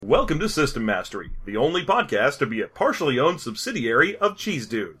Welcome to System Mastery, the only podcast to be a partially owned subsidiary of Cheese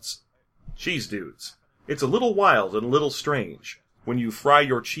Dudes. Cheese Dudes. It's a little wild and a little strange when you fry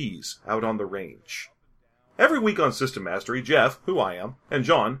your cheese out on the range. Every week on System Mastery, Jeff, who I am, and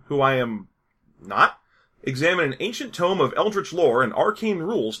John, who I am not, examine an ancient tome of eldritch lore and arcane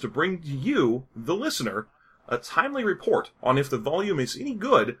rules to bring to you, the listener, a timely report on if the volume is any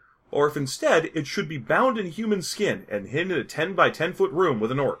good, or if instead it should be bound in human skin and hidden in a 10 by 10 foot room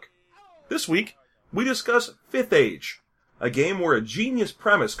with an orc. This week, we discuss Fifth Age, a game where a genius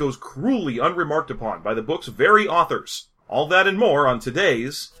premise goes cruelly unremarked upon by the book's very authors. All that and more on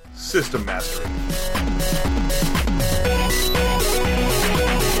today's System Mastery.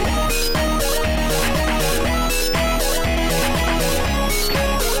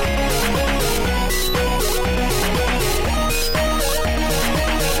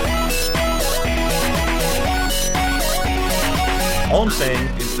 All I'm saying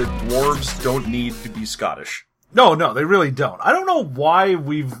is that dwarves don't need to be Scottish. No, they really don't. I don't know why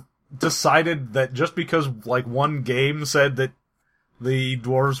we've decided that just because, one game said that the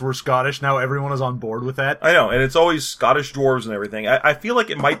dwarves were Scottish, now everyone is on board with that. I know, and it's always Scottish dwarves and everything. I feel like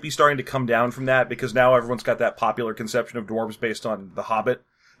it might be starting to come down from that, because now everyone's got that popular conception of dwarves based on The Hobbit.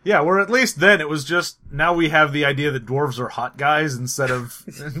 Yeah, where at least then it was just, now we have the idea that dwarves are hot guys instead of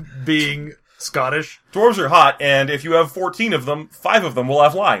being Scottish. Dwarves are hot, and if you have 14 of them, 5 of them will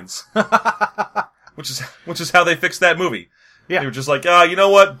have lines. which is how they fixed that movie. Yeah. They were just like, you know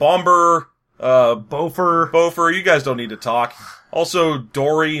what, Bomber, Bofer, you guys don't need to talk. Also,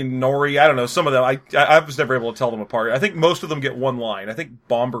 Dory and Nori, I don't know, some of them, I was never able to tell them apart. I think most of them get one line. I think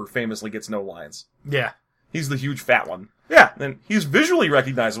Bomber famously gets no lines. Yeah. He's the huge fat one. Yeah. And he's visually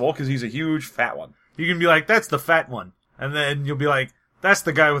recognizable because he's a huge fat one. You can be like, that's the fat one. And then you'll be like, that's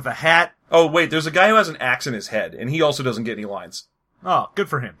the guy with the hat. Oh, wait, there's a guy who has an axe in his head, and he also doesn't get any lines. Oh, good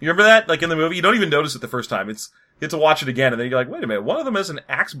for him. You remember that? Like in the movie? You don't even notice it the first time. You have to watch it again, and then you're like, wait a minute, one of them has an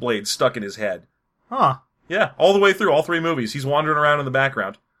axe blade stuck in his head. Huh. Yeah, all the way through, all 3 movies. He's wandering around in the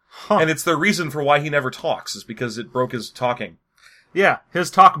background. Huh. And it's the reason for why he never talks, is because it broke his talking. Yeah,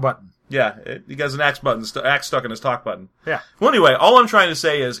 his talk button. Yeah, he has an axe stuck in his talk button. Yeah. Well, anyway, all I'm trying to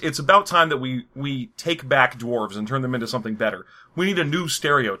say is, it's about time that we take back dwarves and turn them into something better. We need a new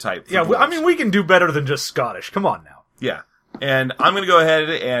stereotype for Yeah, dwarves. we can do better than just Scottish. Come on now. Yeah. And I'm going to go ahead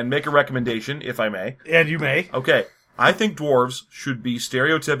and make a recommendation, if I may. And you may. Okay. I think dwarves should be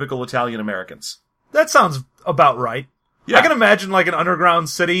stereotypical Italian Americans. That sounds about right. Yeah. I can imagine an underground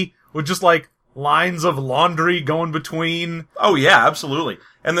city with just lines of laundry going between. Oh yeah, absolutely.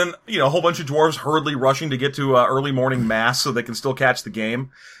 And then, a whole bunch of dwarves hurriedly rushing to get to early morning mass so they can still catch the game.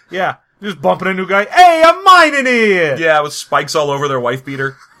 Yeah. Just bumping into a guy. Hey, I'm mining here! Yeah, with spikes all over their wife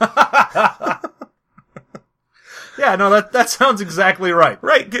beater. Yeah, no, that sounds exactly right.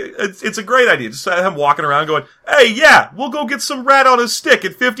 Right. It's a great idea. Just have him walking around going, hey, yeah, we'll go get some rat on a stick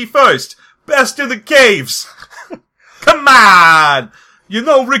at 51st. Best in the caves. Come on! You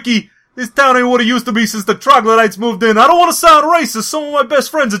know, Ricky, this town ain't what it used to be since the troglodytes moved in. I don't want to sound racist. Some of my best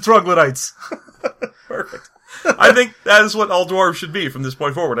friends are troglodytes. Perfect. I think that is what all dwarves should be from this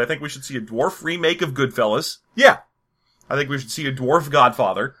point forward. I think we should see a dwarf remake of Goodfellas. Yeah. I think we should see a dwarf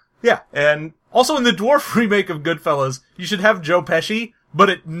Godfather. Yeah. And also in the dwarf remake of Goodfellas, you should have Joe Pesci,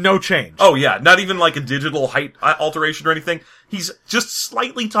 but at no change. oh yeah, not even like a digital height alteration or anything. He's just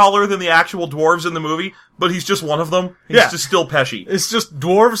slightly taller than the actual dwarves in the movie, but he's just one of them. He's just still Pesci. It's just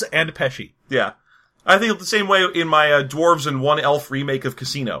dwarves and Pesci. Yeah. I think the same way in my dwarves and one elf remake of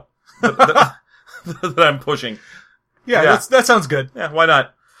Casino that I'm pushing. Yeah. That sounds good. Yeah, why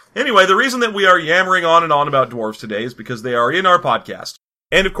not? Anyway, the reason that we are yammering on and on about dwarves today is because they are in our podcast.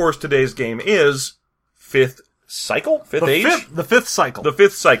 And of course, today's game is Fifth Age? The fifth cycle. The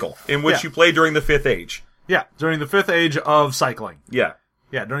Fifth Cycle, in which you play during the Fifth Age. Yeah, during the fifth age of cycling. Yeah.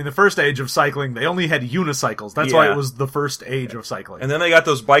 Yeah, during the first age of cycling, they only had unicycles. That's why it was the first age of cycling. And then they got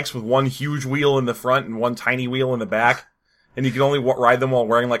those bikes with one huge wheel in the front and one tiny wheel in the back. And you can only ride them while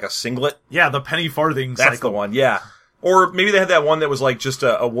wearing a singlet. Yeah, the penny farthing cycle. That's the one, yeah. Or maybe they had that one that was just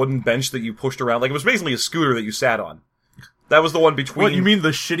a wooden bench that you pushed around. It was basically a scooter that you sat on. That was the one between... What, you mean the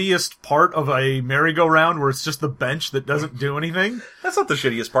shittiest part of a merry-go-round where it's just the bench that doesn't do anything? That's not the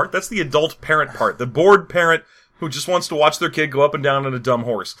shittiest part. That's the adult parent part. The bored parent who just wants to watch their kid go up and down on a dumb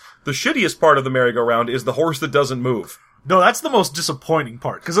horse. The shittiest part of the merry-go-round is the horse that doesn't move. No, that's the most disappointing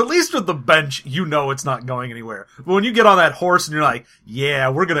part. Because at least with the bench, you know it's not going anywhere. But when you get on that horse and you're like, yeah,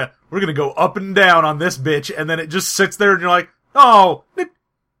 we're gonna go up and down on this bitch, and then it just sits there and you're like, no!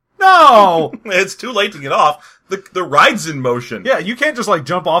 It's too late to get off. The ride's in motion. Yeah, you can't just, like,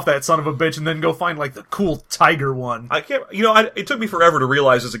 jump off that son of a bitch and then go find, like, the cool tiger one. I can't, it took me forever to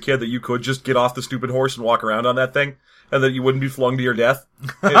realize as a kid that you could just get off the stupid horse and walk around on that thing, and that you wouldn't be flung to your death.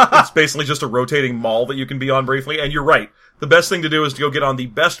 It's basically just a rotating mall that you can be on briefly, and you're right. The best thing to do is to go get on the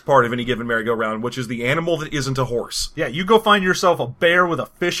best part of any given merry-go-round, which is the animal that isn't a horse. Yeah, you go find yourself a bear with a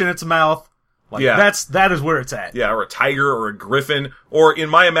fish in its mouth. Like, Yeah. that is where it's at. Yeah, or a tiger, or a griffin, or in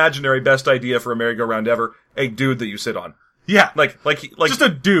my imaginary best idea for a merry-go-round ever, a dude that you sit on. Yeah. Like Just a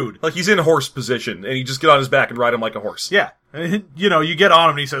dude. like he's in horse position, and you just get on his back and ride him like a horse. Yeah. And, you get on him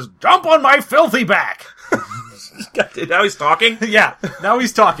and he says, "Jump on my filthy back!" Now he's talking? Yeah. Now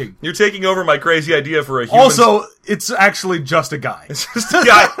he's talking. You're taking over my crazy idea for a human. Also, it's actually just a guy. It's just a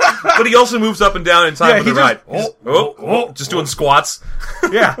guy, but he also moves up and down in time with the ride. Just doing squats.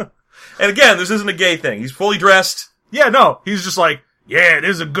 Yeah. And again, this isn't a gay thing. He's fully dressed. Yeah, no. He's just like, "Yeah, it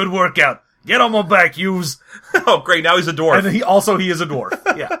is a good workout. Get on my back, yous." Oh, great, now he's a dwarf. And he is a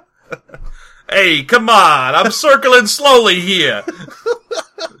dwarf. Yeah. Hey, come on, I'm circling slowly here.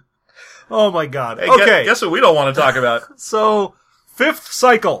 Oh my god. Hey, Okay. Guess what we don't want to talk about? So, 5th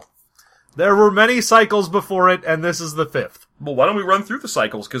cycle. There were many cycles before it, and this is the 5th. Well, why don't we run through the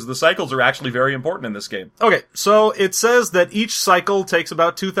cycles, because the cycles are actually very important in this game. Okay, so it says that each cycle takes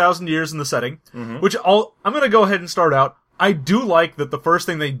about 2,000 years in the setting, which I'm gonna go ahead and start out. I do like that the first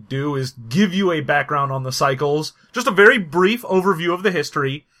thing they do is give you a background on the cycles, just a very brief overview of the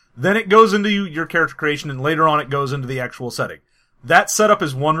history, then it goes into your character creation, and later on it goes into the actual setting. That setup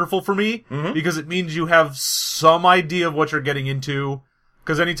is wonderful for me, because it means you have some idea of what you're getting into,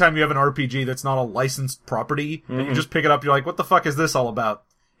 because anytime you have an RPG that's not a licensed property, and you just pick it up, you're like, what the fuck is this all about?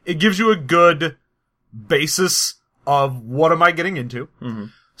 It gives you a good basis of what am I getting into.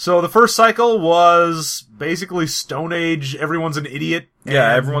 So the first cycle was basically Stone Age, everyone's an idiot.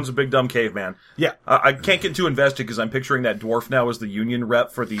 Yeah, everyone's a big dumb caveman. Yeah. I can't get too invested because I'm picturing that dwarf now as the union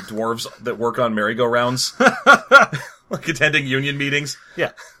rep for the dwarves that work on merry-go-rounds. Like attending union meetings.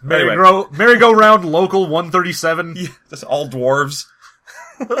 Yeah. Anyway. Merry-go-round local 137. Yeah, just all dwarves.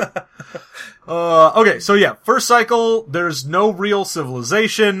 Okay, so yeah, first cycle, there's no real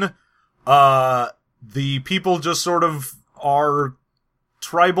civilization. The people just sort of are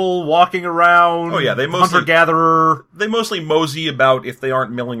tribal, walking around. Oh yeah, they mostly hunter-gatherer. They mostly mosey about if they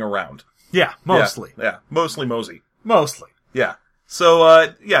aren't milling around. Yeah, mostly. Yeah, mostly mosey. Mostly. Yeah. So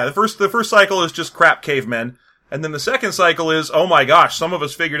the first cycle is just crap cavemen. And then the second cycle is, oh my gosh, some of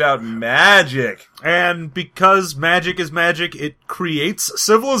us figured out magic. And because magic is magic, it creates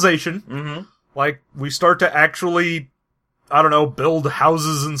civilization. Like, we start to actually, I don't know, build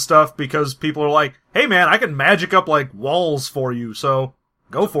houses and stuff because people are like, "Hey man, I can magic up, like, walls for you, so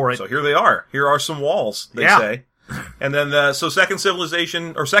go for it." So here they are. Here are some walls, they say. And then, so second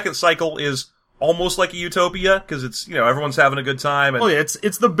civilization, or second cycle is almost like a utopia, because it's, everyone's having a good time. And, Oh yeah,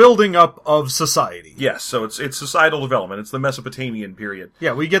 it's the building up of society. yes, so it's societal development. It's the Mesopotamian period.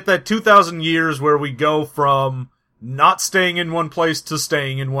 Yeah, we get that 2,000 years where we go from not staying in one place to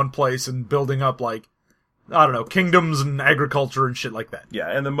staying in one place and building up, like, I don't know, kingdoms and agriculture and shit like that. Yeah,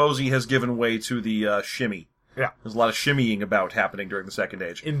 and the mosey has given way to the shimmy. Yeah. There's a lot of shimmying about happening during the Second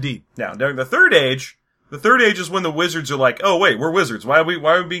Age. Indeed. Now, during the Third Age is when the wizards are like, "Oh wait, we're wizards. Why are we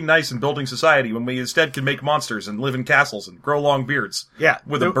being nice and building society when we instead can make monsters and live in castles and grow long beards Yeah.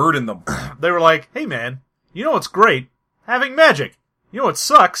 with a bird in them?" They were like, "Hey man, you know what's great? Having magic. You know what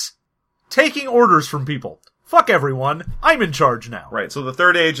sucks? Taking orders from people. Fuck everyone. I'm in charge now." Right. So the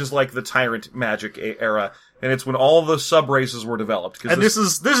Third Age is like the tyrant magic era, and it's when all the sub races were developed. And this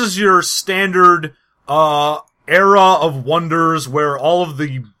is your standard era of wonders where all of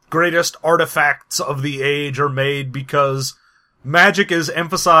the greatest artifacts of the age are made because magic is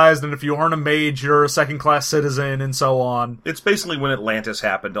emphasized, and if you aren't a mage, you're a second-class citizen, and so on. It's basically when Atlantis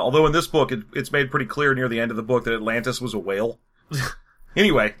happened. Although in this book, it's made pretty clear near the end of the book that Atlantis was a whale.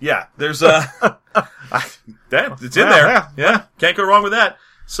 Anyway, yeah, there's it's in there. Yeah, can't go wrong with that.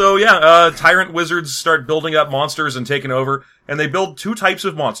 So yeah, tyrant wizards start building up monsters and taking over, and they build two types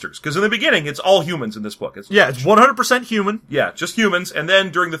of monsters. Because in the beginning, it's all humans in this book. It's 100% human. Yeah, just humans. And then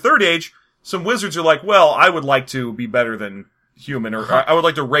during the Third Age, some wizards are like, "Well, I would like to be better than human, or I would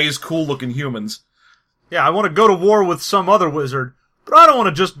like to raise cool-looking humans." Yeah, I want to go to war with some other wizard, but I don't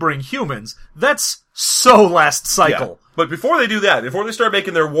want to just bring humans. That's so last cycle. Yeah. But before they do that, before they start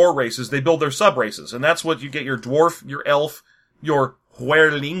making their war races, they build their sub-races. And that's what you get: your dwarf, your elf, your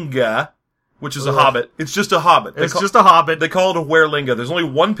Huerlinga, which is a hobbit. It's just a hobbit. It's just a hobbit. They call it a Huerlinga. There's only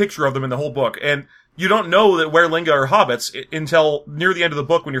one picture of them in the whole book. And you don't know that Huerlinga are hobbits until near the end of the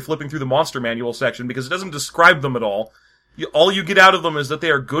book when you're flipping through the monster manual section, because it doesn't describe them at all. all you get out of them is that they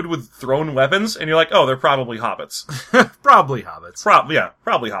are good with thrown weapons, and you're like, oh, they're probably hobbits. Probably hobbits.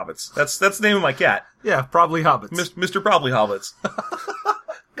 Probably hobbits. That's the name of my cat. Yeah, probably hobbits. Mr. Probably Hobbits.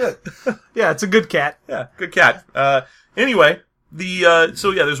 Good. Yeah, it's a good cat. Yeah, good cat. Anyway, there's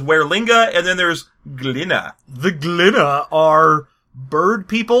Werlinga, and then there's Glinna. The Glinna are bird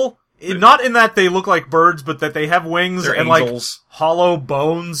people. Not in that they look like birds, but that they have wings They're and angels. like hollow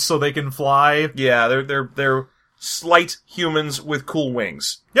bones so they can fly. Yeah, they're slight humans with cool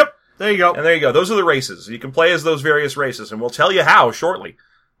wings. Yep, there you go. And there you go. Those are the races. You can play as those various races, and we'll tell you how shortly.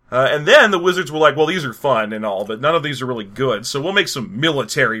 And then the wizards were like, well, these are fun and all, but none of these are really good, so we'll make some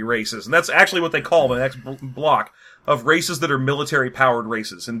military races. And that's actually what they call the next block of races that are military-powered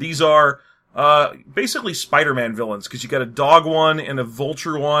races. And these are basically Spider-Man villains, because you got a dog one and a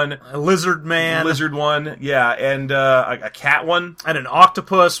vulture one. A lizard man. Lizard one, yeah, and a cat one. And an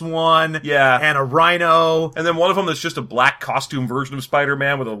octopus one. Yeah. And a rhino. And then one of them that's just a black costume version of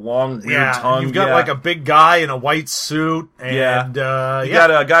Spider-Man with a long, weird tongue. You've got like a big guy in a white suit. And, you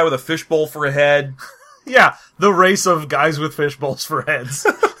got a guy with a fishbowl for a head. Yeah, the race of guys with fishbowls for heads.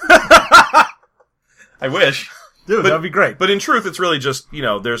 I wish. Dude, that'd be great. But in truth, it's really just,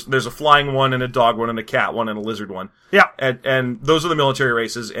 there's a flying one and a dog one and a cat one and a lizard one. Yeah. And those are the military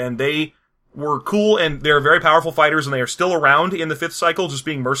races, and they were cool, and they're very powerful fighters, and they are still around in the 5th cycle, just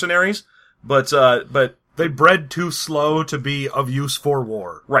being mercenaries. But they bred too slow to be of use for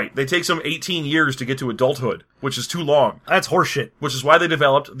war. Right. They take some 18 years to get to adulthood, which is too long. That's horseshit. Which is why they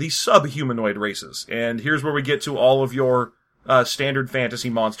developed the sub-humanoid races. And here's where we get to all of your standard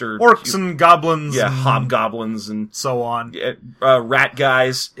fantasy monster. Orcs and goblins. Yeah, and hobgoblins and so on. Rat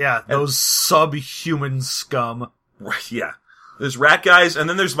guys. Yeah, those subhuman scum. Right, yeah. There's rat guys, and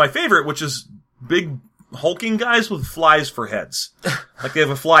then there's my favorite, which is big hulking guys with flies for heads. Like they have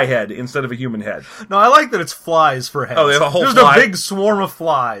a fly head instead of a human head. No, I like that it's flies for heads. Oh, they have a whole There's fly? a big swarm of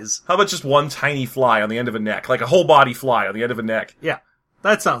flies. How about just one tiny fly on the end of a neck? Like a whole body fly on the end of a neck. Yeah,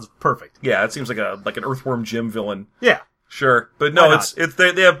 that sounds perfect. Yeah, it seems like an Earthworm Jim villain. Yeah. Sure. But no,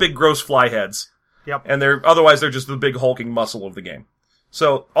 they have big gross fly heads. Yep. And otherwise they're just the big hulking muscle of the game.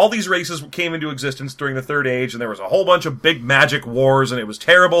 So, all these races came into existence during the Third Age, and there was a whole bunch of big magic wars, and it was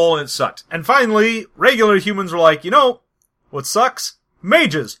terrible, and it sucked. And finally, regular humans were like, what sucks?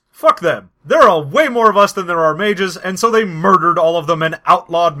 Mages. Fuck them. There are way more of us than there are mages, and so they murdered all of them and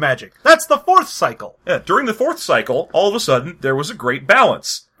outlawed magic. That's the 4th cycle. Yeah, during the 4th cycle, all of a sudden, there was a great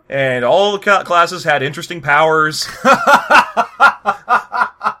balance. And all the classes had interesting powers.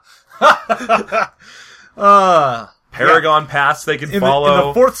 Paragon paths they could follow.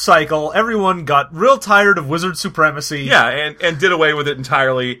 In the 4th cycle, everyone got real tired of wizard supremacy. Yeah, and did away with it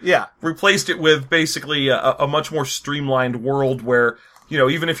entirely. Yeah. Replaced it with basically a much more streamlined world where,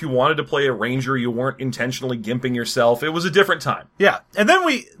 even if you wanted to play a ranger, you weren't intentionally gimping yourself. It was a different time. Yeah. And then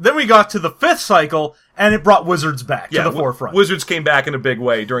we got to the 5th cycle, and it brought wizards back to the forefront. Wizards came back in a big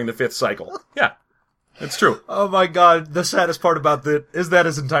way during the 5th cycle. Yeah. It's true. Oh my god, the saddest part about that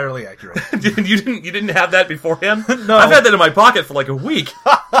is entirely accurate. You didn't have that beforehand? No. I've had that in my pocket for like a week.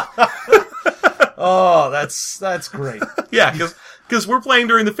 Oh, that's great. Yeah, because we're playing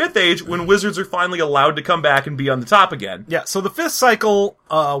during the 5th Age when wizards are finally allowed to come back and be on the top again. Yeah, so the 5th cycle,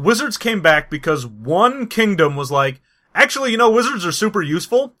 wizards came back because one kingdom was like, actually, wizards are super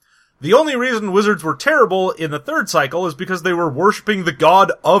useful. The only reason wizards were terrible in the 3rd cycle is because they were worshipping the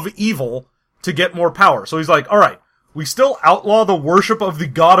god of evil to get more power. So he's like, alright, we still outlaw the worship of the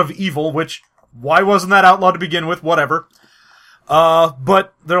god of evil, which, why wasn't that outlawed to begin with? Whatever.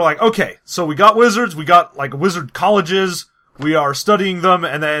 But they're like, okay, so we got wizards, we got, wizard colleges, we are studying them,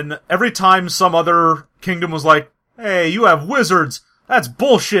 and then every time some other kingdom was like, hey, you have wizards, that's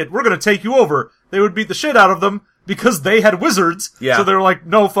bullshit, we're gonna take you over, they would beat the shit out of them, because they had wizards. Yeah. So they're like,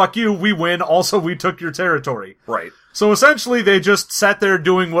 no, fuck you, we win, also we took your territory. Right. So essentially, they just sat there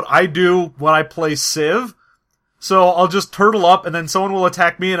doing what I do when I play Civ. So I'll just turtle up, and then someone will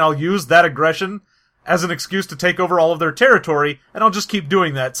attack me, and I'll use that aggression as an excuse to take over all of their territory, and I'll just keep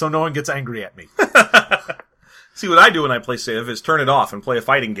doing that so no one gets angry at me. See, what I do when I play Civ is turn it off and play a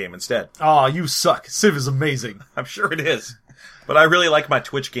fighting game instead. Aw, you suck. Civ is amazing. I'm sure it is. But I really like my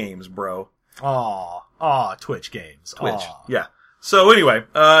Twitch games, bro. Aw, Twitch games. Twitch. Aw. Yeah. So anyway,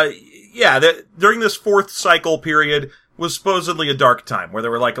 during this 4th cycle period was supposedly a dark time where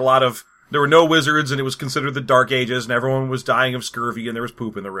there were there were no wizards and it was considered the Dark Ages and everyone was dying of scurvy and there was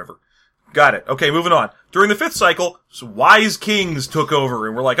poop in the river. Got it. Okay, moving on. During the 5th cycle, wise kings took over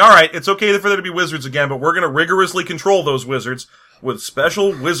and we're like, alright, it's okay for there to be wizards again, but we're gonna rigorously control those wizards with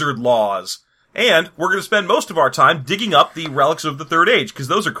special wizard laws. And we're gonna spend most of our time digging up the relics of the Third Age, because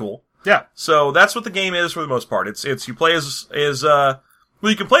those are cool. Yeah. So that's what the game is for the most part. It's you play well,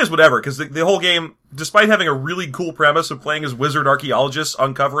 you can play as whatever, because the whole game, despite having a really cool premise of playing as wizard archaeologists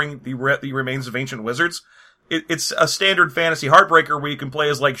uncovering the remains of ancient wizards, it's a standard fantasy heartbreaker where you can play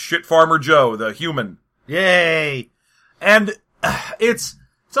as, like, Shit Farmer Joe, the human. Yay! And it's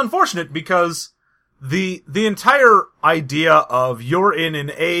unfortunate because the entire idea of you're in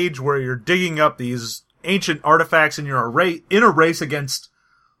an age where you're digging up these ancient artifacts and you're in a race against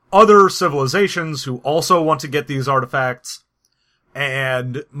other civilizations who also want to get these artifacts.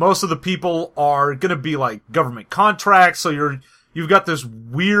 And most of the people are gonna be like government contracts, so you've got this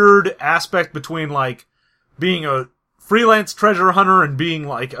weird aspect between like being a freelance treasure hunter and being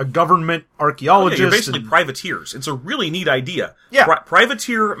like a government archaeologist. Yeah, you're basically privateers. It's a really neat idea. Yeah.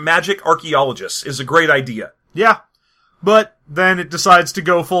 Privateer magic archaeologists is a great idea. Yeah. But then it decides to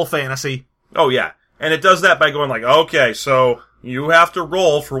go full fantasy. Oh yeah. And it does that by going like, okay, so you have to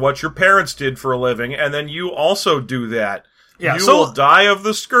roll for what your parents did for a living, and then you also do that. Yeah, you will die of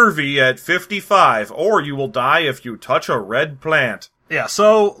the scurvy at 55, or you will die if you touch a red plant. Yeah,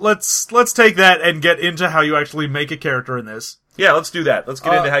 so let's take that and get into how you actually make a character in this. Yeah, let's do that. Let's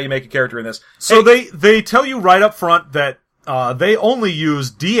get into how you make a character in this. So they tell you right up front that they only use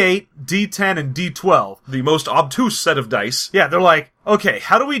D8, D10, and D12. The most obtuse set of dice. Yeah, they're like, okay,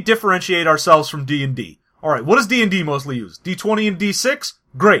 how do we differentiate ourselves from D&D? Alright, what does D&D mostly use? D20 and D6?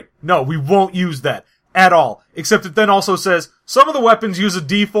 Great. No, we won't use that. At all. Except it then also says, some of the weapons use a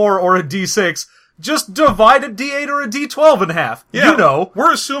D4 or a D6. Just divide a D8 or a D12 in half. Yeah, you know.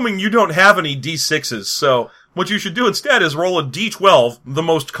 We're assuming you don't have any D6s, so what you should do instead is roll a D12, the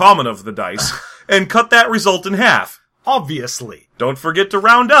most common of the dice, and cut that result in half. Obviously. Don't forget to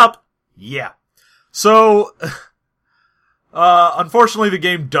round up. Yeah. So, unfortunately the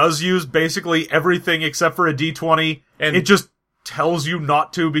game does use basically everything except for a D20, and it just tells you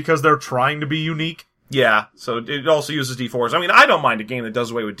not to because they're trying to be unique. Yeah, so it also uses D4s. I mean, I don't mind a game that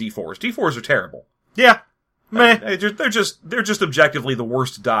does away with D4s. D4s are terrible. Yeah. Meh. They're just objectively the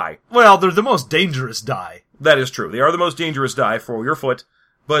worst die. Well, they're the most dangerous die. That is true. They are the most dangerous die for your foot,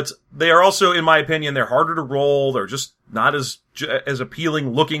 but they are also, in my opinion, they're harder to roll. They're just not as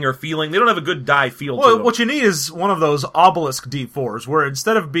appealing looking or feeling. They don't have a good die feel to them. What you need is one of those obelisk D4s, where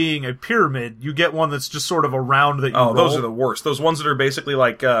instead of being a pyramid, you get one that's just sort of a round that you roll. Oh, those are the worst. Those ones that are basically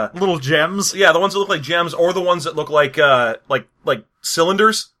like little gems. Yeah, the ones that look like gems, or the ones that look like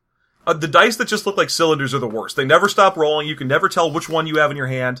cylinders. The dice that just look like cylinders are the worst. They never stop rolling. You can never tell which one you have in your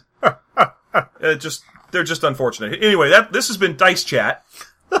hand. They're just unfortunate. Anyway, this has been Dice Chat.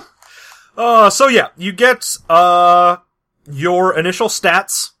 So yeah, you get, your initial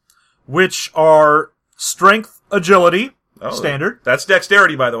stats, which are strength, agility, standard. That's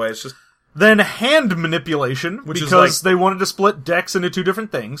dexterity, by the way. It's just... Then hand manipulation, which because is they wanted to split dex into two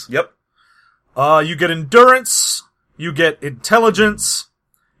different things. Yep. You get endurance, you get intelligence,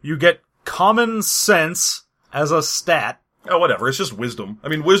 you get common sense as a stat. Oh, whatever. It's just wisdom. I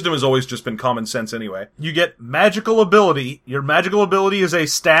mean, wisdom has always just been common sense anyway. You get magical ability. Your magical ability is a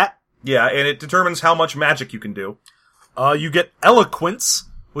stat. Yeah, and it determines how much magic you can do. You get eloquence,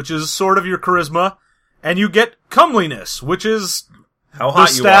 which is sort of your charisma, and you get comeliness, which is how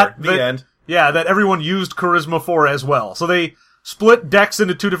hot you are. The end. Yeah, that everyone used charisma for as well. So they split dex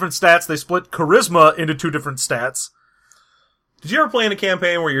into two different stats. They split charisma into two different stats. Did you ever play in a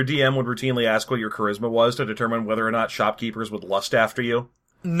campaign where your DM would routinely ask what your charisma was to determine whether or not shopkeepers would lust after you?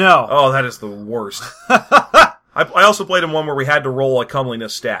 No. Oh, that is the worst. I also played in one where we had to roll a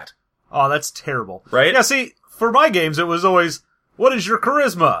comeliness stat. Oh, that's terrible. Right? Yeah, see, for my games, it was always, what is your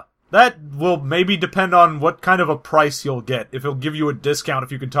charisma? That will maybe depend on what kind of a price you'll get, if it'll give you a discount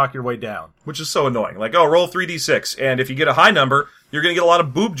if you can talk your way down. Which is so annoying. Like, oh, roll 3d6, and if you get a high number, you're gonna get a lot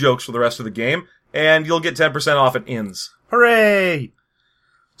of boob jokes for the rest of the game, and you'll get 10% off at inns. Hooray!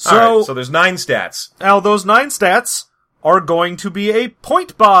 So there's 9 stats. Now, those 9 stats are going to be a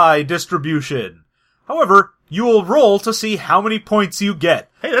point-buy distribution. However, you will roll to see how many points you get.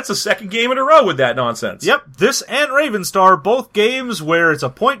 Hey, that's the second game in a row with that nonsense. Yep, this and Ravenstar, both games where it's a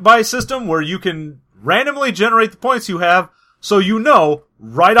point-buy system where you can randomly generate the points you have, so you know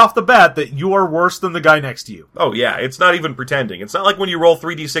right off the bat that you are worse than the guy next to you. Oh yeah, it's not even pretending. It's not like when you roll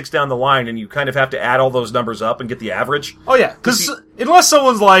 3d6 down the line and you kind of have to add all those numbers up and get the average. Oh yeah, because unless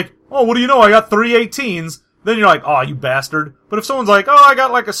someone's like, oh, what do you know, I got 3 18s, then you're like, oh, you bastard. But if someone's like, oh, I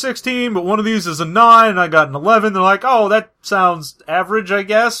got like a 16, but one of these is a 9, and I got an 11, they're like, oh, that sounds average, I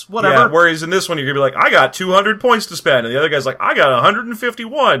guess, whatever. Yeah, whereas in this one, you're gonna be like, I got 200 points to spend, and the other guy's like, I got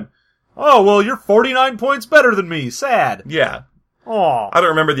 151. Oh, well, you're 49 points better than me. Sad. Yeah. Aw. I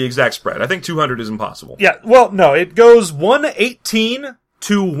don't remember the exact spread. I think 200 is impossible. Yeah, well, no, it goes 118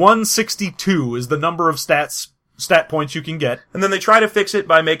 to 162 is the number of stat points you can get. And then they try to fix it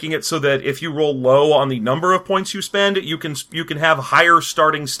by making it so that if you roll low on the number of points you spend, you can have higher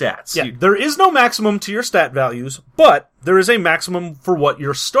starting stats. Yeah, there is no maximum to your stat values, but there is a maximum for what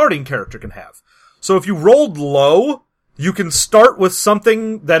your starting character can have. So if you rolled low, you can start with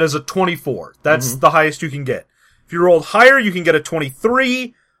something that is a 24. That's the highest you can get. If you rolled higher, you can get a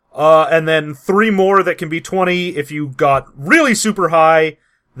 23, and then 3 more that can be 20. If you got really super high,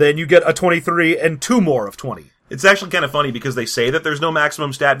 then you get a 23 and 2 more of 20. It's actually kind of funny because they say that there's no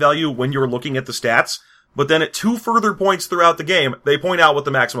maximum stat value when you're looking at the stats, but then at 2 further points throughout the game, they point out what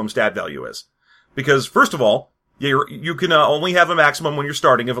the maximum stat value is. Because, first of all, you can only have a maximum when you're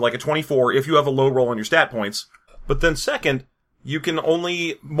starting of like a 24 if you have a low roll on your stat points. But then second, you can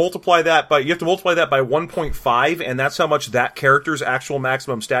only multiply that by 1.5, and that's how much that character's actual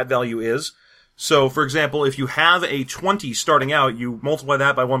maximum stat value is. So, for example, if you have a 20 starting out, you multiply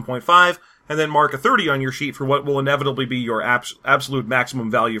that by 1.5, and then mark a 30 on your sheet for what will inevitably be your absolute maximum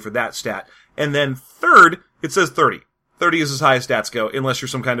value for that stat. And then third, it says 30. 30 is as high as stats go, unless you're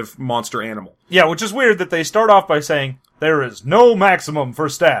some kind of monster animal. Yeah, which is weird that they start off by saying, there is no maximum for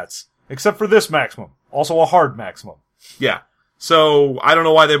stats, except for this maximum. Also a hard maximum. Yeah. So, I don't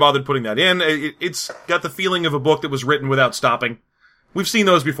know why they bothered putting that in. It's got the feeling of a book that was written without stopping. We've seen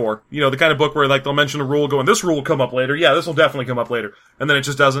those before. You know, the kind of book where like they'll mention a rule going, this rule will come up later. Yeah, this will definitely come up later. And then it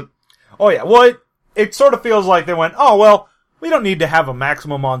just doesn't. Oh yeah, well, it sort of feels like they went, oh well, we don't need to have a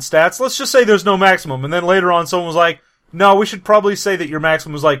maximum on stats. Let's just say there's no maximum. And then later on someone was like, no, we should probably say that your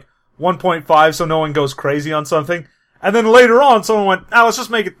maximum is like 1.5 so no one goes crazy on something. And then later on someone went, let's just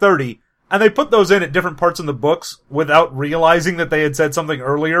make it 30. And they put those in at different parts in the books without realizing that they had said something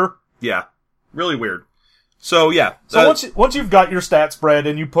earlier. Yeah. Really weird. So, yeah. So once you've got your stat spread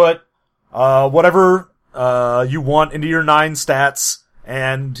and you put, whatever, you want into your 9 stats,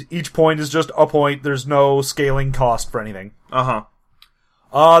 and each point is just a point, there's no scaling cost for anything.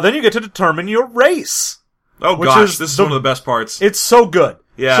 Then you get to determine your race. Oh gosh, this is one of the best parts. It's so good.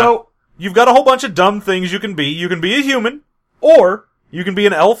 Yeah. So, you've got a whole bunch of dumb things you can be. You can be a human, or you can be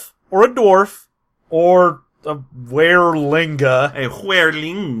an elf, or a dwarf, or a werelinga. A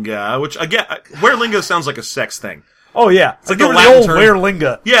werelinga, which again, werelinga sounds like a sex thing. Oh yeah, it's like the old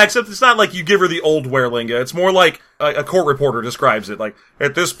werelinga. Yeah, except it's not like you give her the old werelinga. It's more like a court reporter describes it. Like,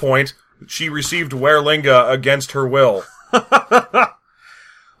 at this point, she received werelinga against her will.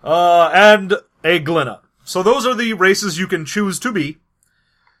 And a glinna. So those are the races you can choose to be.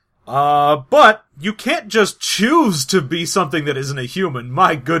 But you can't just choose to be something that isn't a human.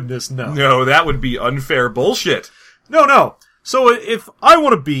 My goodness, no. No, that would be unfair bullshit. No. So if I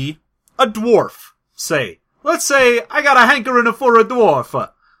want to be a dwarf, let's say I got a hankering for a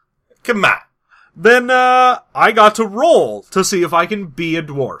dwarf. Come on. Then, I got to roll to see if I can be a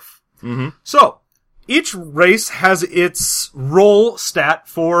dwarf. Mm-hmm. So, each race has its roll stat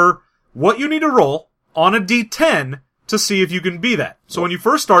for what you need to roll on a D10 to see if you can be that. So when you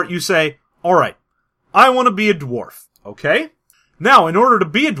first start, you say, alright, I want to be a dwarf. Okay? Now, in order to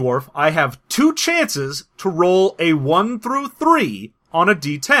be a dwarf, I have 2 chances to roll a 1 through 3 on a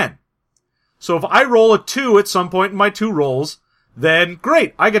D10. So if I roll a 2 at some point in my 2 rolls, then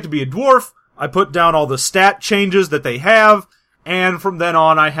great, I get to be a dwarf. I put down all the stat changes that they have, and from then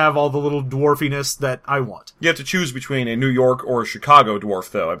on I have all the little dwarfiness that I want. You have to choose between a New York or a Chicago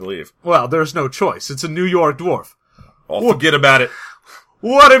dwarf, though, I believe. Well, there's no choice. It's a New York dwarf. Oh, forget about it.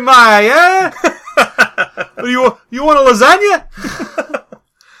 What am I, eh? You want a lasagna?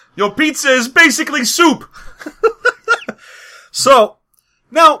 Your pizza is basically soup! So,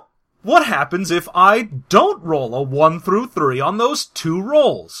 now, what happens if I don't roll a 1 through 3 on those 2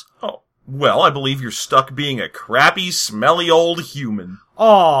 rolls? Oh, well, I believe you're stuck being a crappy, smelly old human.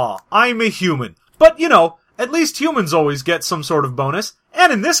 Aw, I'm a human. But, at least humans always get some sort of bonus.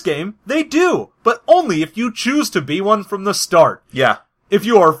 And in this game, they do. But only if you choose to be one from the start. Yeah. If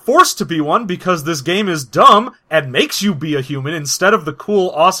you are forced to be one because this game is dumb and makes you be a human instead of the cool,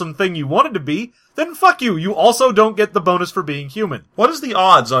 awesome thing you wanted to be, then fuck you. You also don't get the bonus for being human. What is the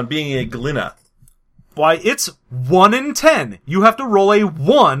odds on being a glinna? Why, it's 1 in 10. You have to roll a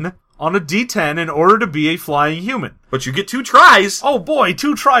 1 on a D10 in order to be a flying human. But you get 2 tries. Oh boy,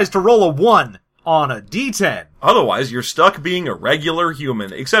 2 tries to roll a 1 on a D10. Otherwise, you're stuck being a regular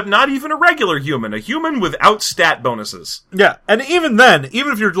human. Except not even a regular human. A human without stat bonuses. Yeah, and even then,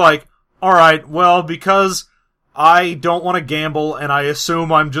 even if you're like, alright, well, because I don't want to gamble and I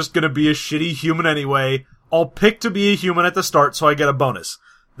assume I'm just gonna be a shitty human anyway, I'll pick to be a human at the start so I get a bonus.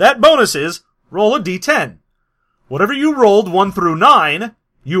 That bonus is, roll a D10. Whatever you rolled 1 through 9,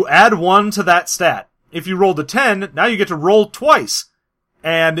 you add 1 to that stat. If you rolled a 10, now you get to roll twice.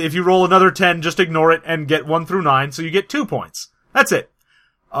 And if you roll another 10, just ignore it and get 1 through 9, so you get 2 points. That's it.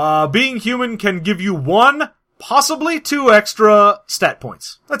 Being human can give you 1, possibly 2 extra stat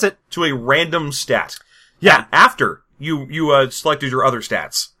points. That's it. To a random stat. Yeah. After you selected your other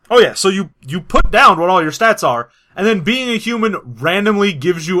stats. Oh yeah, so you put down what all your stats are, and then being a human randomly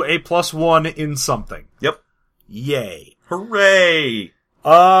gives you a +1 in something. Yep. Yay. Hooray!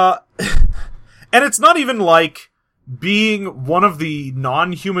 And it's not even like being one of the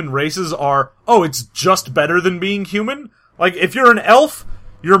non-human races it's just better than being human. Like, if you're an elf,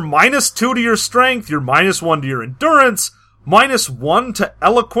 you're -2 to your strength, you're -1 to your endurance, -1 to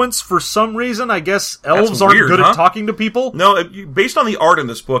eloquence for some reason. I guess elves aren't good at talking to people. No, based on the art in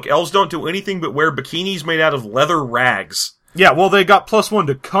this book, elves don't do anything but wear bikinis made out of leather rags. Yeah, well, they got +1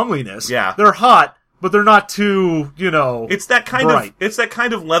 to comeliness. Yeah. They're hot, but they're not too, It's that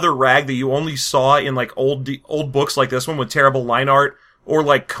kind of leather rag that you only saw in like old books like this one with terrible line art, or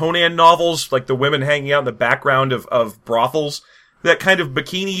like Conan novels, like the women hanging out in the background of brothels. That kind of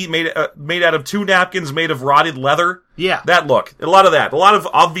bikini made out of 2 napkins made of rotted leather. Yeah. That look. A lot of that. A lot of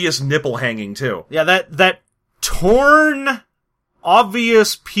obvious nipple hanging too. Yeah, that torn,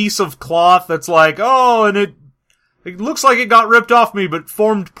 obvious piece of cloth that's like, and it looks like it got ripped off me, but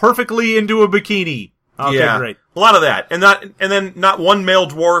formed perfectly into a bikini. Okay, yeah, great. A lot of that. And then not one male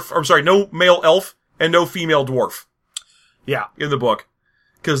dwarf, no male elf and no female dwarf. Yeah. In the book.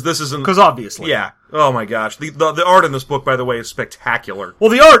 Because this isn't... Because obviously. Yeah. Oh my gosh. The art in this book, by the way, is spectacular. Well,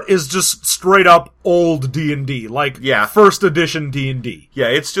 the art is just straight up old D&D. Like, first edition D&D. Yeah,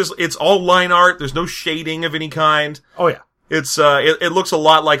 it's all line art. There's no shading of any kind. Oh yeah. It looks a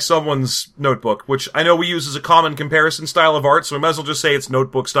lot like someone's notebook, which I know we use as a common comparison style of art, so we might as well just say it's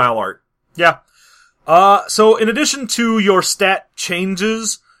notebook style art. Yeah. So in addition to your stat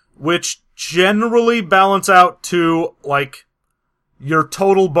changes, which generally balance out to, like, your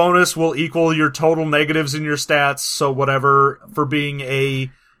total bonus will equal your total negatives in your stats, so whatever, for being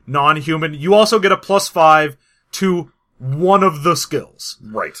a non-human. You also get a +5 to one of the skills.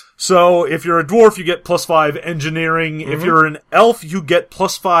 Right. So if you're a dwarf, you get +5 engineering. Mm-hmm. If you're an elf, you get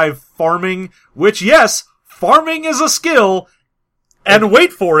 +5 farming, which, yes, farming is a skill, and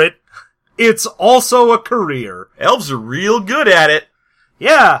wait for it, it's also a career. Elves are real good at it.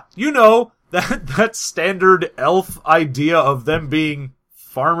 Yeah, that standard elf idea of them being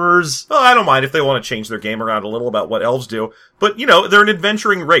farmers. Well, I don't mind if they want to change their game around a little about what elves do. But, they're an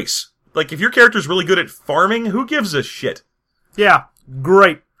adventuring race. Like, if your character's really good at farming, who gives a shit? Yeah,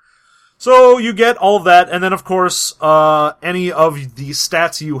 great. So you get all of that, and then of course, any of the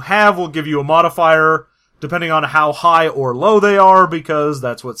stats you have will give you a modifier, depending on how high or low they are, because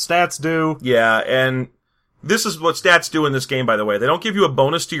that's what stats do. Yeah, and this is what stats do in this game, by the way. They don't give you a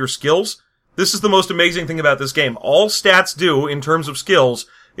bonus to your skills. This is the most amazing thing about this game. All stats do, in terms of skills,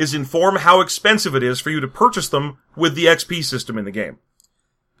 is inform how expensive it is for you to purchase them with the XP system in the game.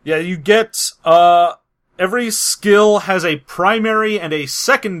 Yeah, you get, every skill has a primary and a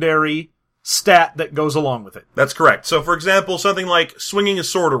secondary stat that goes along with it. That's correct. So, for example, something like swinging a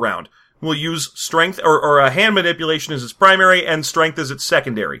sword around will use strength, or a hand manipulation as its primary, and strength as its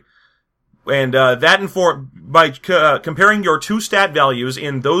secondary. And by comparing your 2 stat values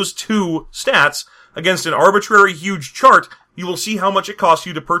in those 2 stats against an arbitrary huge chart, you will see how much it costs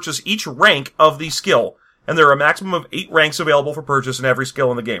you to purchase each rank of the skill. And there are a maximum of 8 ranks available for purchase in every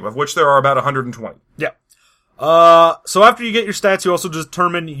skill in the game, of which there are about 120. Yeah. So after you get your stats, you also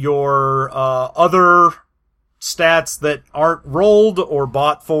determine your other stats that aren't rolled or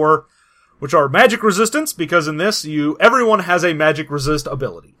bought for, which are magic resistance, because in this, everyone has a magic resist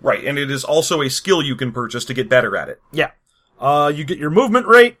ability. Right, and it is also a skill you can purchase to get better at it. Yeah. You get your movement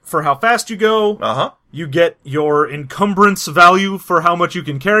rate for how fast you go. Uh-huh. You get your encumbrance value for how much you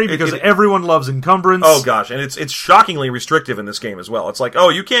can carry, because everyone loves encumbrance. Oh gosh, and it's shockingly restrictive in this game as well. It's like,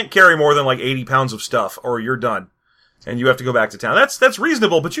 you can't carry more than like 80 pounds of stuff, or you're done. And you have to go back to town. That's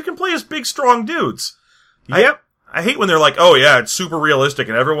reasonable, but you can play as big, strong dudes. Yep. I hate when they're like, it's super realistic,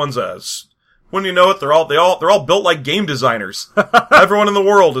 and everyone's when you know it, they're all built like game designers. Everyone in the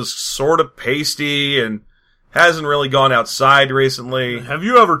world is sort of pasty and hasn't really gone outside recently. Have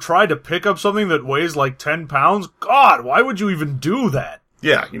you ever tried to pick up something that weighs like 10 pounds? God, why would you even do that?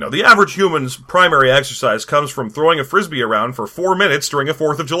 Yeah, the average human's primary exercise comes from throwing a frisbee around for 4 minutes during a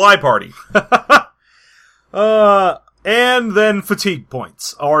 4th of July party. And then fatigue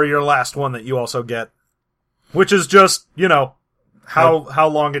points are your last one that you also get, which is just, how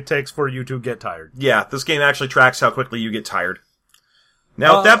long it takes for you to get tired. Yeah, this game actually tracks how quickly you get tired.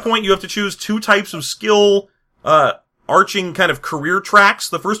 Now, at that point, you have to choose 2 types of skill, arching kind of career tracks.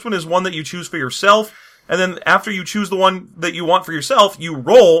 The first one is one that you choose for yourself, and then after you choose the one that you want for yourself, you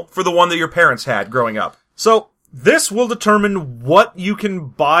roll for the one that your parents had growing up. So, this will determine what you can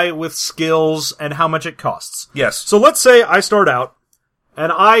buy with skills and how much it costs. Yes. So let's say I start out,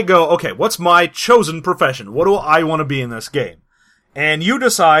 and I go, okay, what's my chosen profession? What do I want to be in this game? And you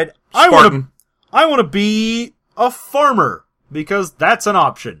decide, I want to be a farmer, because that's an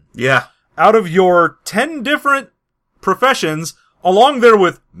option. Yeah. Out of your 10 different professions, along there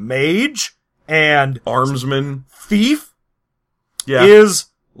with mage and Armsman. thief, Yeah. is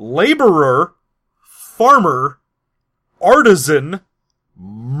laborer, farmer, artisan,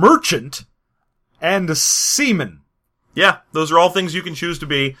 merchant, and seaman. Yeah, those are all things you can choose to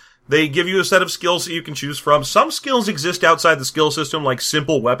be. They give you a set of skills that you can choose from. Some skills exist outside the skill system, like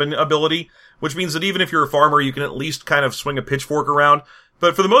simple weapon ability, which means that even if you're a farmer, you can at least kind of swing a pitchfork around.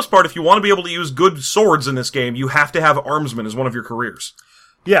 But for the most part, if you want to be able to use good swords in this game, you have to have Armsman as one of your careers.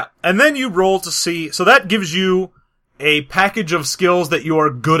 Yeah, and then you roll to see, so that gives you a package of skills that you are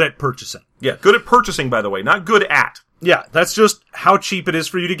good at purchasing. Yeah, good at purchasing, by the way, not good at. Yeah, that's just how cheap it is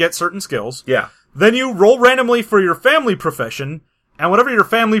for you to get certain skills. Yeah. Then you roll randomly for your family profession, and whatever your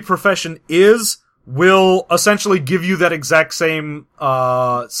family profession is, will essentially give you that exact same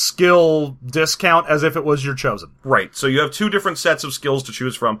skill discount as if it was your chosen. Right, so you have two different sets of skills to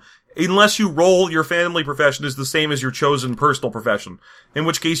choose from, unless you roll your family profession is the same as your chosen personal profession, in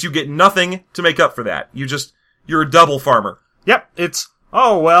which case you get nothing to make up for that. You're a double farmer. Yep, it's,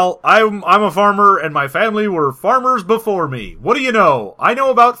 oh, well, I'm a farmer, and my family were farmers before me. What do you know? I know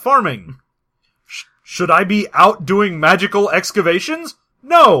about farming. Should I be out doing magical excavations?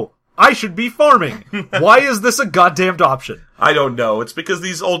 No, I should be farming. Why is this a goddamned option? I don't know. It's because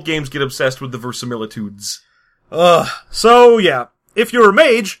these old games get obsessed with the verisimilitudes. So, yeah, if you're a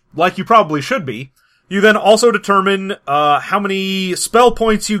mage, like you probably should be, you then also determine how many spell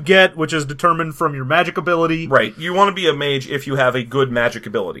points you get, which is determined from your magic ability. Right, you want to be a mage if you have a good magic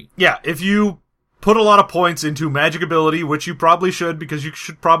ability. Yeah, if you put a lot of points into magic ability, which you probably should, because you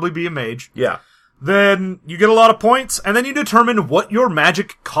should probably be a mage, Yeah. then you get a lot of points, and then you determine what your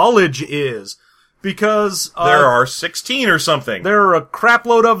magic college is. Because There are 16 or something. there are a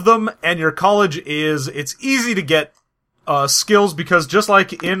crapload of them, and your college it's easy to get skills, because just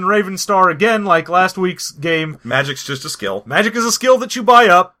like in Ravenstar, again, like last week's game, Magic's just a skill. magic is a skill that you buy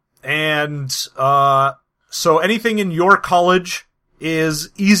up, and so anything in your college is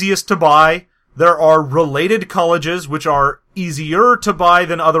easiest to buy. There are related colleges, which are easier to buy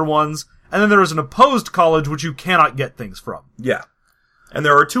than other ones, and then there is an opposed college, which you cannot get things from. Yeah. And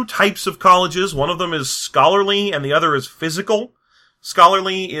there are two types of colleges. One of them is scholarly, and the other is physical.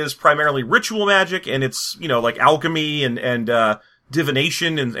 Scholarly is primarily ritual magic, and it's, like alchemy and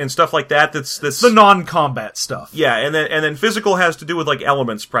divination and stuff like that. That's The non-combat stuff. yeah, and then physical has to do with like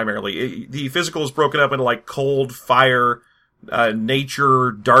elements primarily. The physical is broken up into like cold, fire,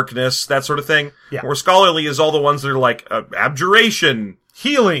 nature, darkness, that sort of thing. Yeah. Where scholarly is all the ones that are like abjuration.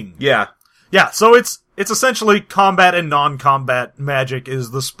 Healing. Yeah. Yeah, so it's essentially combat and non-combat magic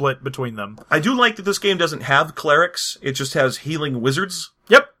is the split between them. I do like that this game doesn't have clerics. It just has healing wizards.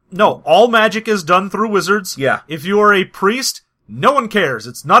 Yep. No, all magic is done through wizards. Yeah. If you are a priest, no one cares.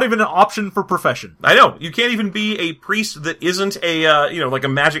 It's not even an option for profession. I know. You can't even be a priest that isn't a, like a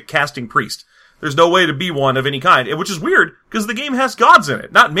magic casting priest. There's no way to be one of any kind, which is weird, because the game has gods in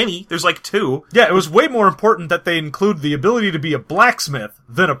it. Not many. There's like 2. Yeah, it was way more important that they include the ability to be a blacksmith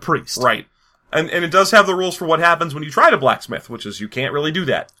than a priest. Right. And it does have the rules for what happens when you try to blacksmith, which is you can't really do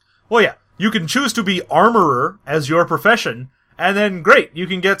that. Well, yeah, you can choose to be armorer as your profession, and then great, you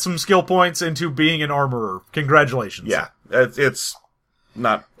can get some skill points into being an armorer. Congratulations. Yeah. It's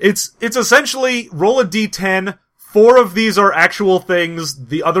not... It's essentially roll a d10, 4 of these are actual things,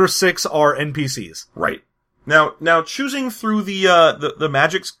 the other 6 are NPCs. Right. Now choosing through the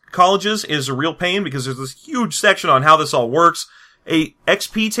magic colleges is a real pain, because there's this huge section on how this all works. A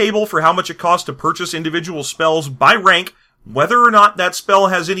XP table for how much it costs to purchase individual spells by rank, whether or not that spell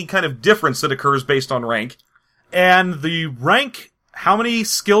has any kind of difference that occurs based on rank. And the rank, how many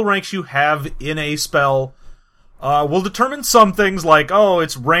skill ranks you have in a spell, will determine some things like,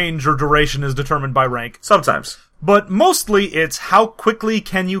 its range or duration is determined by rank. Sometimes. But mostly it's how quickly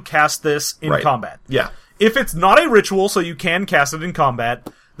can you cast this in combat. Yeah. If it's not a ritual, so you can cast it in combat,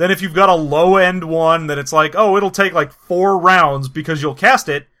 then if you've got a low-end one that it's like, it'll take like 4 rounds because you'll cast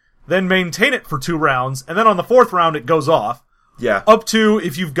it, then maintain it for 2 rounds, and then on the 4th round it goes off. Yeah. Up to,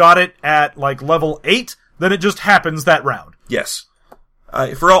 if you've got it at like level 8, then it just happens that round. Yes.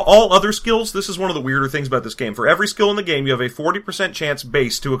 For all other skills, this is one of the weirder things about this game. For every skill in the game, you have a 40% chance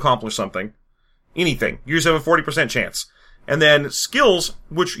base to accomplish something. Anything. You just have a 40% chance. And then skills,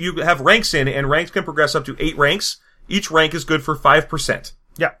 which you have ranks in, and ranks can progress up to 8 ranks. Each rank is good for 5%.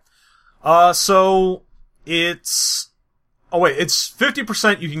 Yeah. So it's... Oh wait, it's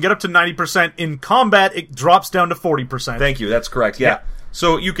 50%, you can get up to 90%. In combat, it drops down to 40%. Thank you, that's correct, yeah.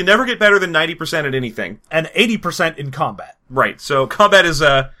 So you can never get better than 90% at anything. And 80% in combat. Right, so combat is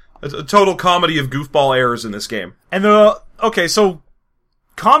a total comedy of goofball errors in this game. And okay, so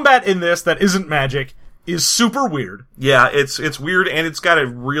combat in this that isn't magic is super weird. Yeah, it's weird, and it's got a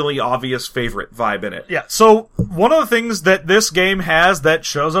really obvious favorite vibe in it. Yeah, so one of the things that this game has that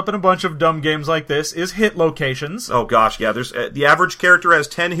shows up in a bunch of dumb games like this is hit locations. Oh gosh, yeah, there's the average character has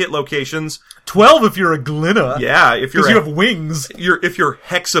 10 hit locations. 12 if you're a Glinna. Yeah, if you're... Because you have wings. If you're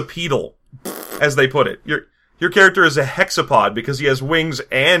hexapedal, as they put it. Your character is a hexapod because he has wings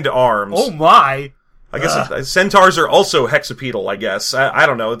and arms. Oh my! I guess centaurs are also hexapedal, I guess. I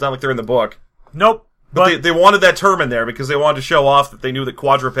don't know, it's not like they're in the book. Nope. But they wanted that term in there because they wanted to show off that they knew that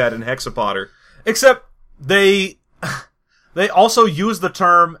quadruped and hexapod are... Except they also use the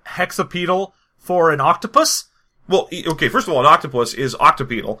term hexapedal for an octopus. Well, okay, first of all, an octopus is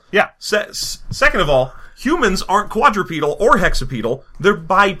octopedal. Yeah. Second of all, humans aren't quadrupedal or hexapedal, they're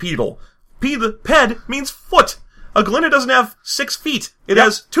bipedal. Ped means foot. A Glinna doesn't have 6 feet. It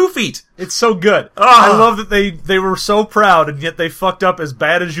has 2 feet. It's so good. I love that they were so proud, and yet they fucked up as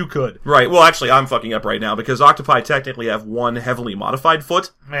bad as you could. Right. Well, actually, I'm fucking up right now, because octopi technically have 1 heavily modified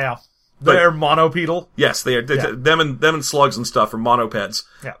foot. Yeah. They're monopedal. Yes, they are. Yeah. Them and slugs and stuff are monopeds.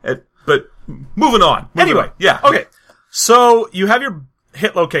 Yeah. But moving on. Anyway. Yeah. Okay. So, you have your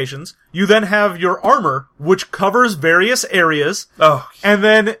hit locations. You then have your armor, which covers various areas. Oh. And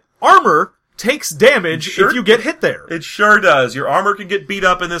then armor takes damage if you get hit there. It sure does. Your armor can get beat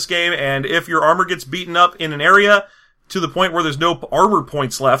up in this game, and if your armor gets beaten up in an area to the point where there's no armor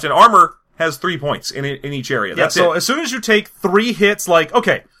points left, and armor has 3 points in each area. That's so it. As soon as you take 3 hits, like,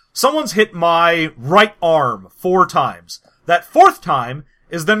 okay, someone's hit my right arm 4 times. That 4th time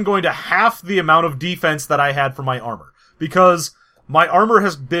is then going to half the amount of defense that I had for my armor. Because my armor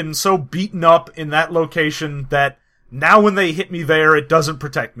has been so beaten up in that location that now when they hit me there, it doesn't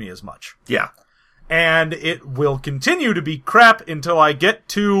protect me as much. Yeah. And it will continue to be crap until I get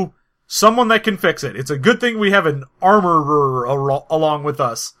to someone that can fix it. It's a good thing we have an armorer along with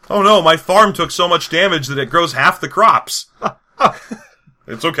us. Oh no, my farm took so much damage that it grows half the crops.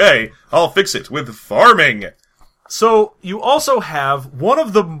 It's okay. I'll fix it with farming. So, you also have one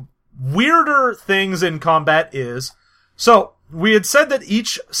of the weirder things in combat is... So, we had said that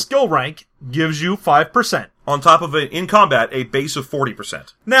each skill rank gives you 5%. On top of it, in combat, a base of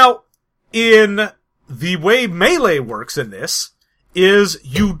 40%. Now, in the way Melee works in this, is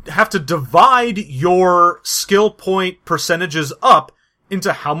you have to divide your skill point percentages up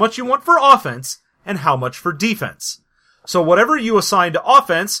into how much you want for offense and how much for defense. So whatever you assign to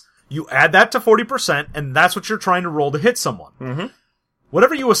offense, you add that to 40%, and that's what you're trying to roll to hit someone. Mm-hmm.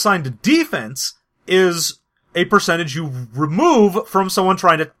 Whatever you assign to defense is a percentage you remove from someone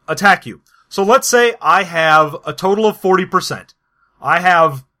trying to attack you. So let's say I have a total of 40%. I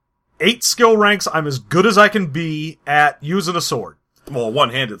have 8 skill ranks. I'm as good as I can be at using a sword. Well, a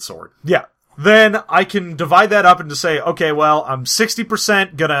one-handed sword. Yeah. Then I can divide that up into say, okay, well, I'm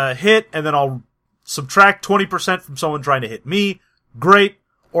 60% gonna hit, and then I'll subtract 20% from someone trying to hit me. Great.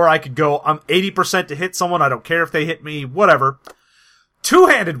 Or I could go, I'm 80% to hit someone. I don't care if they hit me. Whatever.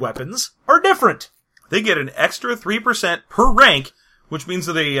 Two-handed weapons are different. They get an extra 3% per rank, which means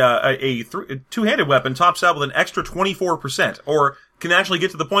that a two-handed weapon tops out with an extra 24%, or can actually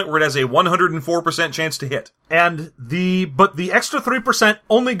get to the point where it has a 104% chance to hit. And but the extra 3%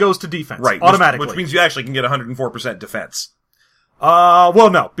 only goes to defense. Right. Automatically. Which means you actually can get 104% defense. Well,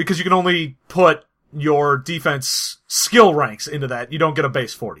 no, because you can only put your defense skill ranks into that. You don't get a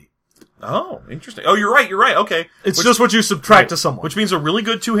base 40. Oh, interesting. Oh, you're right, okay. It's just what you subtract to someone. Which means a really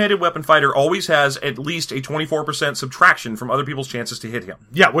good two-handed weapon fighter always has at least a 24% subtraction from other people's chances to hit him.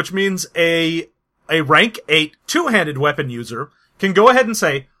 Yeah, which means a rank 8 two-handed weapon user can go ahead and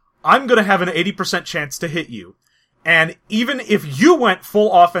say, I'm gonna have an 80% chance to hit you. And even if you went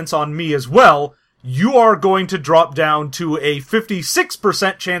full offense on me as well, you are going to drop down to a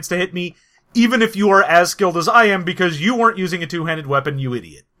 56% chance to hit me, even if you are as skilled as I am, because you weren't using a two-handed weapon, you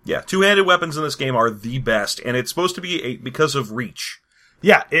idiot. Yeah, two-handed weapons in this game are the best, and it's supposed to be because of reach.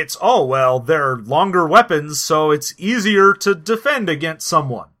 Yeah, it's, they're longer weapons, so it's easier to defend against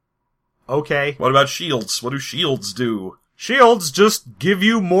someone. Okay. What about shields? What do shields do? Shields just give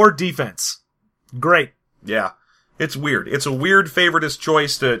you more defense. Great. Yeah. It's weird. It's a weird favoritist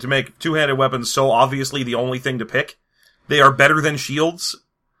choice to make two-handed weapons so obviously the only thing to pick. They are better than shields,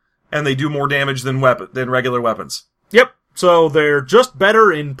 and they do more damage than regular weapons. Yep. So they're just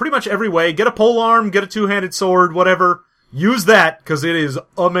better in pretty much every way. Get a polearm, get a two-handed sword, whatever. Use that, because it is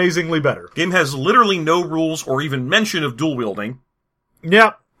amazingly better. Game has literally no rules or even mention of dual wielding.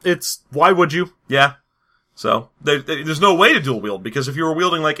 Yeah, why would you? Yeah. So, there's no way to dual wield, because if you were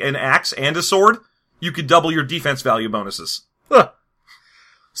wielding like an axe and a sword, you could double your defense value bonuses. Huh.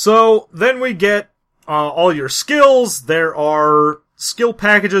 So, then we get all your skills. There are skill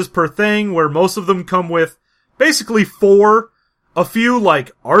packages per thing, where most of them come with basically 4. A few,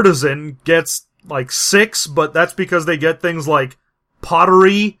 like Artisan, gets like 6, but that's because they get things like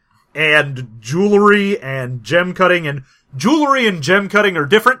pottery and jewelry and gem cutting, and jewelry and gem cutting are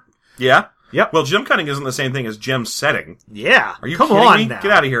different. Yeah? Yep. Well, gem cutting isn't the same thing as gem setting. Yeah. Are you Come kidding on me? now.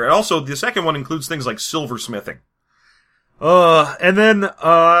 Get out of here. And also, the second one includes things like silversmithing. And then there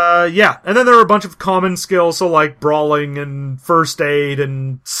are a bunch of common skills, so like brawling and first aid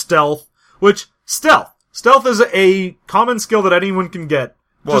and stealth, Stealth is a common skill that anyone can get.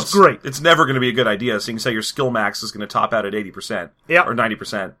 Well, Just great. It's never going to be a good idea, seeing say your skill max is going to top out at 80%. Yep. Or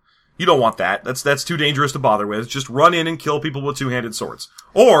 90%. You don't want that. That's too dangerous to bother with. Just run in and kill people with two-handed swords.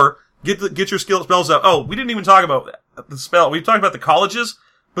 Or, get your spells out. Oh, we didn't even talk about the spell. We talked about the colleges,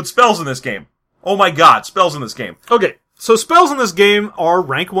 but spells in this game. Oh my god, spells in this game. Okay, so spells in this game are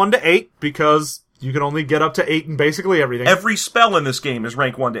rank 1 to 8, because you can only get up to 8 in basically everything. Every spell in this game is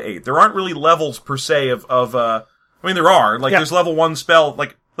rank 1 to 8. There aren't really levels per se I mean, there are. Like, there's level 1 spell,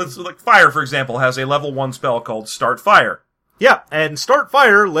 like Fire, for example, has a level 1 spell called Start Fire. Yeah, and Start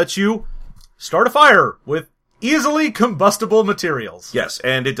Fire lets you start a fire with easily combustible materials. Yes,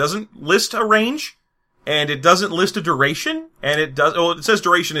 and it doesn't list a range, and it doesn't list a duration, and it says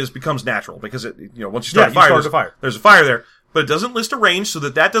duration becomes natural, because once you start a fire, there's a fire there, but it doesn't list a range, so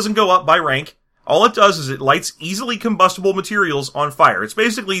that doesn't go up by rank. All it does is it lights easily combustible materials on fire. It's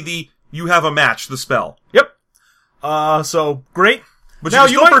basically you have a match, the spell. Yep. So, great. But now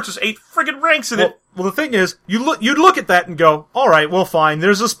you can still purchase 8 friggin' ranks in it. Well, the thing is, you'd look at that and go, alright, well fine,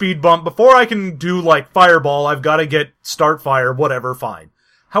 there's a speed bump. Before I can do, like, Fireball, I've gotta get Start Fire, whatever, fine.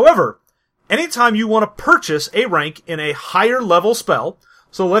 However, anytime you want to purchase a rank in a higher level spell,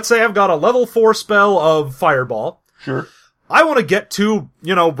 so let's say I've got a level 4 spell of Fireball. Sure. I want to get to,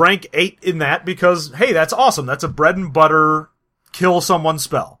 rank 8 in that because, hey, that's awesome. That's a bread and butter kill someone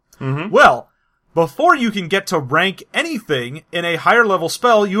spell. Mm-hmm. Well, before you can get to rank anything in a higher level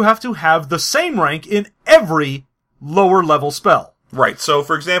spell, you have to have the same rank in every lower level spell. Right. So,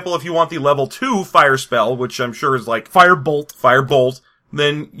 for example, if you want the level 2 fire spell, which I'm sure is like Firebolt,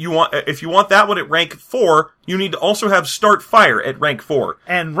 then if you want that one at rank 4, you need to also have Start Fire at rank 4.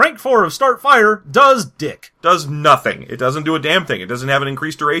 And rank 4 of Start Fire does dick. Does nothing. It doesn't do a damn thing. It doesn't have an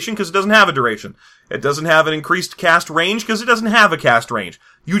increased duration because it doesn't have a duration. It doesn't have an increased cast range because it doesn't have a cast range.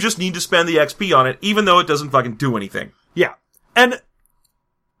 You just need to spend the XP on it, even though it doesn't fucking do anything. Yeah. And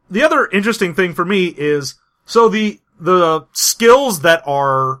the other interesting thing for me is, so the skills that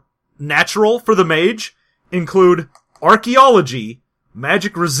are natural for the mage include Archaeology,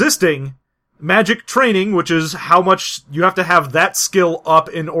 Magic Resisting, Magic Training, which is how much you have to have that skill up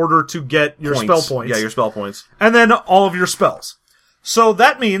in order to get your spell points. Yeah, your spell points. And then all of your spells. So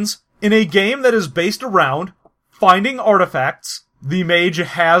that means, in a game that is based around finding artifacts, the mage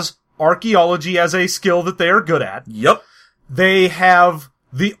has Archaeology as a skill that they are good at. Yep. They have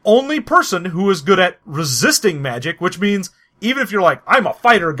the only person who is good at resisting magic, which means even if you're like, I'm a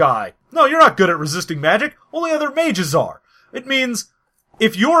fighter guy. No, you're not good at resisting magic. Only other mages are. It means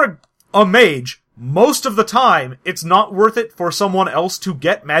if you're a mage, most of the time, it's not worth it for someone else to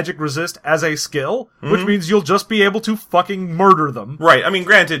get magic resist as a skill, which means you'll just be able to fucking murder them. Right. I mean,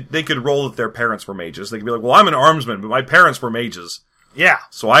 granted, they could roll that their parents were mages. They could be like, well, I'm an armsman, but my parents were mages. Yeah.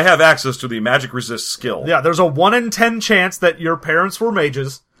 So I have access to the magic resist skill. Yeah, there's a 1 in 10 chance that your parents were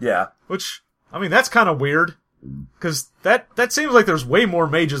mages. Yeah. Which, I mean, that's kind of weird. Because that seems like there's way more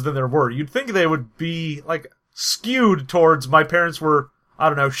mages than there were. You'd think they would be, like, skewed towards my parents were, I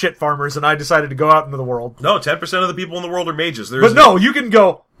don't know, shit farmers, and I decided to go out into the world. No, 10% of the people in the world are mages. But no, you can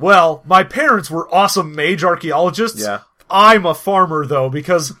go, well, my parents were awesome mage archaeologists. Yeah. I'm a farmer, though,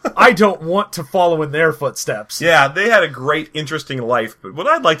 because I don't want to follow in their footsteps. Yeah, they had a great, interesting life, but what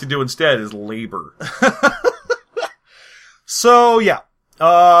I'd like to do instead is labor. So, yeah.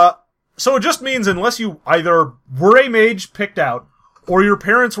 So it just means unless you either were a mage picked out, or your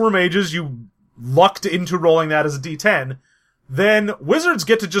parents were mages, you lucked into rolling that as a D10, then wizards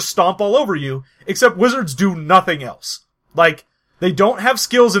get to just stomp all over you, except wizards do nothing else. Like, they don't have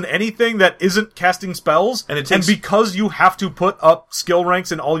skills in anything that isn't casting spells, and because you have to put up skill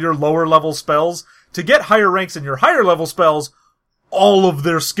ranks in all your lower level spells, to get higher ranks in your higher level spells, all of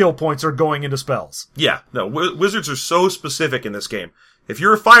their skill points are going into spells. Yeah, no, wizards are so specific in this game. If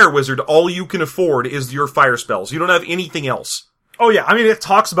you're a fire wizard, all you can afford is your fire spells. You don't have anything else. Oh yeah, I mean, it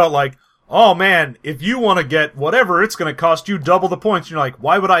talks about like, oh man, if you want to get whatever, it's going to cost you double the points. You're like,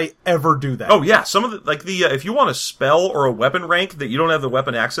 why would I ever do that? Oh yeah, some of if you want a spell or a weapon rank that you don't have the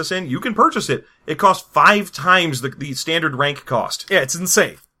weapon access in, you can purchase it. It costs 5 times the standard rank cost. Yeah, it's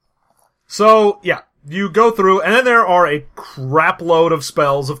insane. So, yeah, you go through, and then there are a crap load of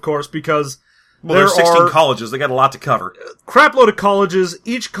spells, of course, because there's 16 colleges. They got a lot to cover. Crap load of colleges.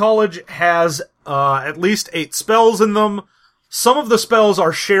 Each college has at least 8 spells in them. Some of the spells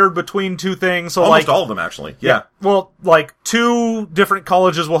are shared between 2 things. So almost all of them, actually. Yeah. Well, like, 2 different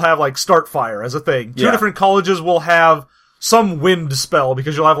colleges will have, like, Start Fire as a thing. 2 Yeah. different colleges will have some wind spell,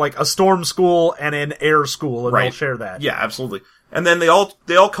 because you'll have, like, a storm school and an air school, and they'll share that. Yeah, absolutely. And then they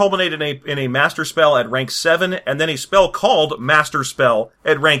all culminate in a master spell at rank 7, and then a spell called Master Spell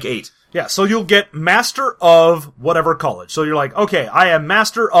at rank 8. Yeah, so you'll get Master of whatever college. So you're like, okay, I am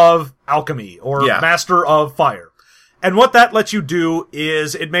Master of Alchemy, or Master of Fire. And what that lets you do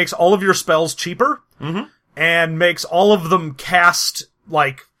is it makes all of your spells cheaper, and makes all of them cast,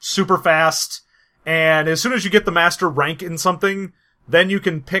 like, super fast, and as soon as you get the Master rank in something, then you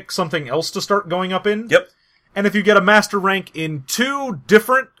can pick something else to start going up in. Yep. And if you get a Master rank in 2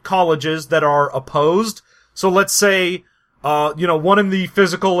 different colleges that are opposed, so let's say, one in the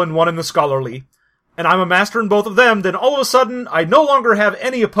physical and one in the scholarly, and I'm a Master in both of them, then all of a sudden, I no longer have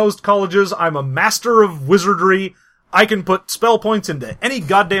any opposed colleges, I'm a Master of Wizardry, I can put spell points into any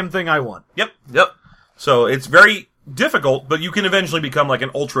goddamn thing I want. Yep. So it's very difficult, but you can eventually become like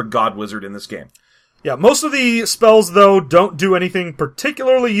an ultra god wizard in this game. Yeah, most of the spells, though, don't do anything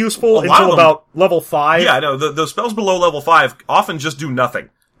particularly useful until about level 5. Yeah, no, the spells below level 5 often just do nothing.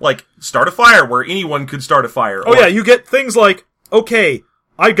 Like, start a fire, where anyone could start a fire. Oh yeah, you get things like, okay,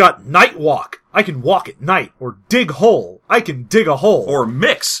 I got Night Walk, I can walk at night, or Dig Hole, I can dig a hole. Or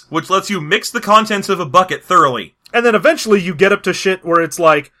Mix, which lets you mix the contents of a bucket thoroughly. And then eventually you get up to shit where it's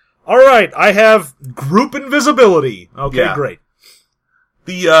like, alright, I have Group Invisibility. Okay, great.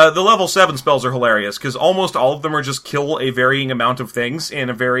 The level 7 spells are hilarious, because almost all of them are just kill a varying amount of things in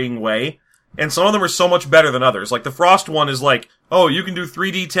a varying way. And some of them are so much better than others. Like, the Frost one is like, oh, you can do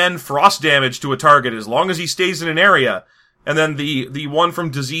 3d10 frost damage to a target as long as he stays in an area. And then the one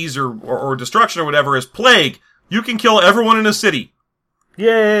from Disease or Destruction or whatever is Plague. You can kill everyone in a city.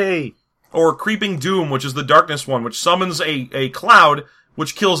 Yay! Or Creeping Doom, which is the darkness one, which summons a cloud,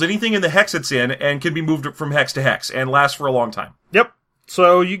 which kills anything in the hex it's in, and can be moved from hex to hex, and lasts for a long time. Yep.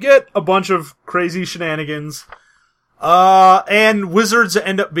 So you get a bunch of crazy shenanigans. And wizards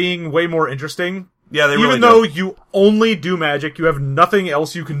end up being way more interesting. Yeah, they really do. Even though you only do magic, you have nothing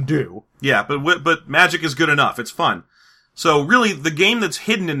else you can do. Yeah, but magic is good enough. It's fun. So really, the game that's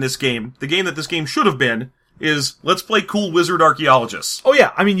hidden in this game, the game that this game should have been, is let's play cool wizard archaeologists. Oh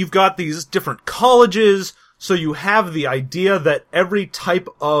yeah, I mean, you've got these different colleges, so you have the idea that every type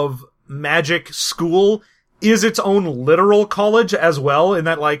of magic school is its own literal college as well, in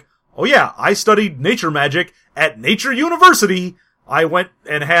that like, oh yeah, I studied nature magic at Nature University. I went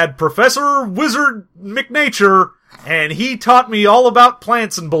and had Professor Wizard McNature, and he taught me all about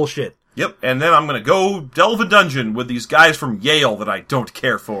plants and bullshit. Yep, and then I'm gonna go delve a dungeon with these guys from Yale that I don't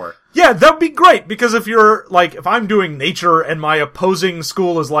care for. Yeah, that'd be great, because if you're, like, if I'm doing nature and my opposing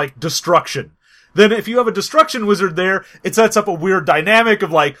school is, like, destruction, then if you have a destruction wizard there, it sets up a weird dynamic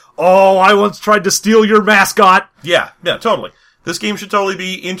of like, oh, I once tried to steal your mascot. Yeah, totally. This game should totally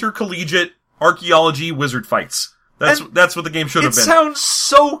be intercollegiate archaeology wizard fights. That's what the game should have been. It sounds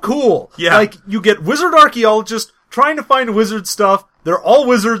so cool. Yeah. Like, you get wizard archaeologists trying to find wizard stuff. They're all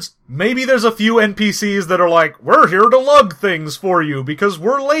wizards. Maybe there's a few NPCs that are like, we're here to lug things for you because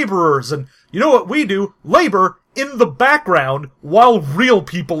we're laborers. And you know what we do? Labor in the background while real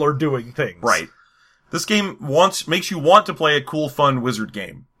people are doing things. Right. This game makes you want to play a cool, fun wizard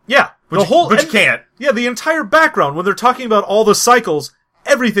game. Yeah. But you can't. Yeah, the entire background, when they're talking about all the cycles,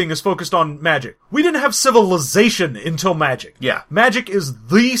 everything is focused on magic. We didn't have civilization until magic. Yeah. Magic is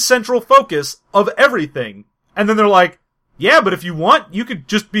the central focus of everything. And then they're like, yeah, but if you want, you could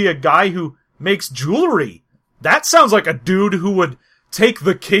just be a guy who makes jewelry. That sounds like a dude who would take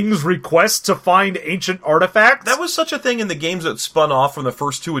the king's request to find ancient artifacts. That was such a thing in the games that spun off from the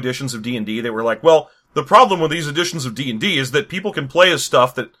first 2 editions of D&D. They were like, well, the problem with these editions of D&D is that people can play as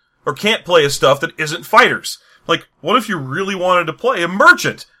stuff that, or can't play as stuff that isn't fighters. Like, what if you really wanted to play a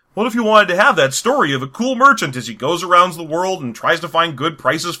merchant? What if you wanted to have that story of a cool merchant as he goes around the world and tries to find good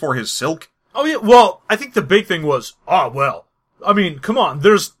prices for his silk? Oh yeah, well, I think the big thing was, I mean, come on,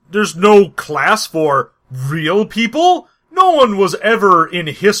 there's no class for real people? no one was ever in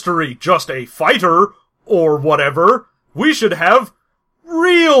history just a fighter or whatever. We should have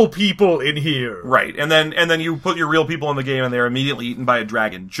real people in here. Right, and then you put your real people in the game and they're immediately eaten by a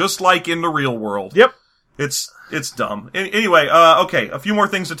dragon, just like in the real world. Yep. It's dumb. Anyway, okay, a few more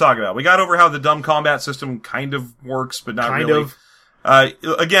things to talk about. We got over how the dumb combat system kind of works, but not really.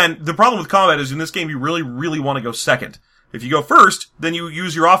 Again, the problem with combat is in this game you really, really want to go second. If you go first, then you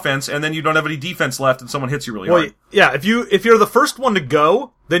use your offense, and then you don't have any defense left, and someone hits you really hard. Yeah, if you're the first one to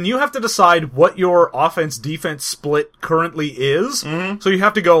go, then you have to decide what your offense-defense split currently is. Mm-hmm. So you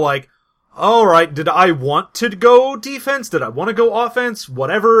have to go like, alright, did I want to go defense? Did I want to go offense?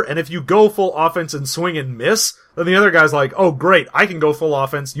 Whatever. And if you go full offense and swing and miss, then the other guy's like, oh great, I can go full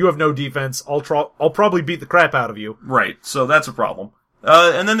offense, you have no defense, I'll probably beat the crap out of you. Right, so that's a problem.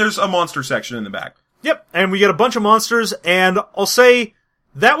 And then there's a monster section in the back. Yep, and we get a bunch of monsters, and I'll say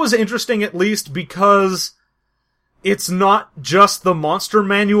that was interesting at least because it's not just the monster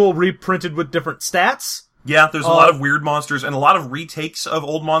manual reprinted with different stats. Yeah, there's a lot of weird monsters and a lot of retakes of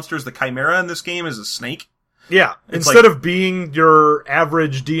old monsters. The Chimera in this game is a snake. Yeah, instead of being your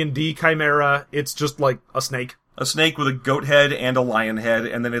average D&D Chimera, it's just like a snake. A snake with a goat head and a lion head,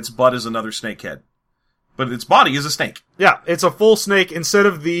 and then its butt is another snake head. But its body is a snake. Yeah, it's a full snake instead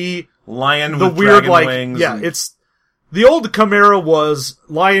of the lion with weird dragon wings. Yeah, it's the old Chimera was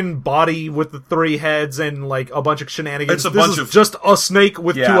lion body with the 3 heads and like a bunch of shenanigans. This is just a snake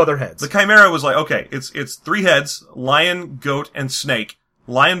with 2 other heads. The Chimera was like, okay, it's 3 heads, lion, goat, and snake.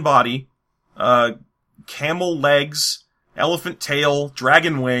 Lion body, camel legs, elephant tail,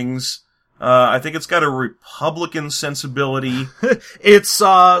 dragon wings. I think it's got a Republican sensibility. It's,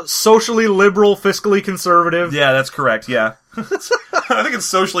 socially liberal, fiscally conservative. Yeah, that's correct, yeah. I think it's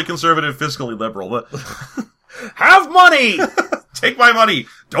socially conservative, fiscally liberal, but... Have money! Take my money!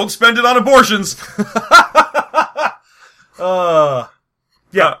 Don't spend it on abortions!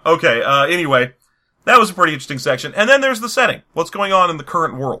 Yeah, okay, anyway. That was a pretty interesting section. And then there's the setting. What's going on in the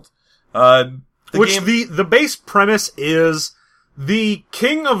current world? The base premise is... the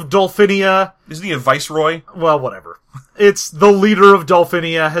king of Dolphinia... Isn't he a viceroy? Well, whatever. It's the leader of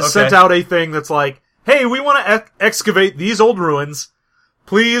Dolphinia has sent out a thing that's like, hey, we want to excavate these old ruins.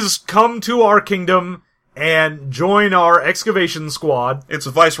 Please come to our kingdom and join our excavation squad. It's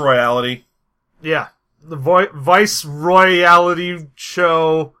a viceroyalty. Yeah. The viceroyalty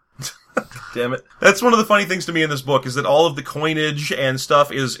show. Damn it. That's one of the funny things to me in this book, is that all of the coinage and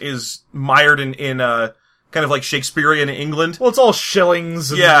stuff is mired in kind of like Shakespearean England. Well, it's all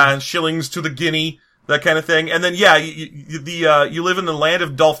shillings. And shillings to the guinea, that kind of thing. And then, you live in the land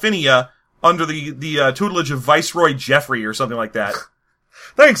of Dolphinia under the tutelage of Viceroy Jeffrey or something like that.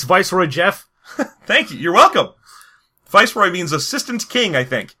 Thanks, Viceroy Jeff. Thank you. You're welcome. Viceroy means assistant king, I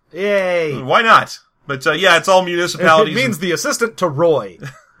think. Yay. Why not? But, it's all municipalities. It means the assistant to Roy.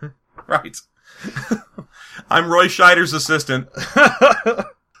 Right. I'm Roy Scheider's assistant.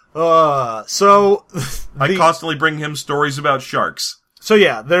 So... I constantly bring him stories about sharks. So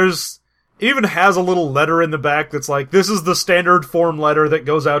yeah, it even has a little letter in the back that's like, this is the standard form letter that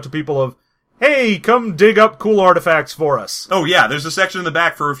goes out to people of, hey, come dig up cool artifacts for us. Oh yeah, there's a section in the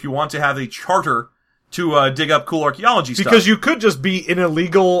back for if you want to have a charter to dig up cool archaeology stuff. Because you could just be an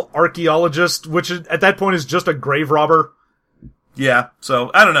illegal archaeologist, which at that point is just a grave robber. Yeah,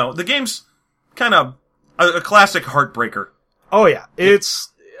 so, I don't know. The game's kind of a classic heartbreaker. Oh yeah,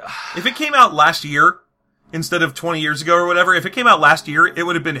 If it came out last year, instead of 20 years ago or whatever, if it came out last year, it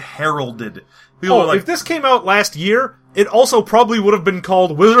would have been heralded. If this came out last year, it also probably would have been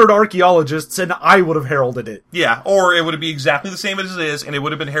called Wizard Archaeologists, and I would have heralded it. Yeah, or it would be exactly the same as it is, and it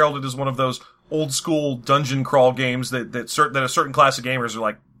would have been heralded as one of those old-school dungeon crawl games that a certain class of gamers are,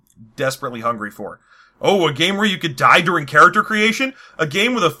 like, desperately hungry for. Oh, a game where you could die during character creation? A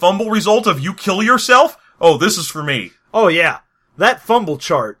game with a fumble result of you kill yourself? Oh, this is for me. Oh, yeah. That fumble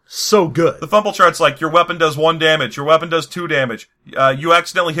chart, so good. The fumble chart's like, your weapon does 1 damage, your weapon does 2 damage, you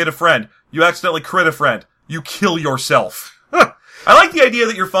accidentally hit a friend, you accidentally crit a friend, you kill yourself. I like the idea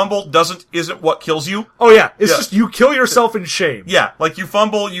that your fumble isn't what kills you. Oh yeah, it's just you kill yourself in shame. Yeah, like you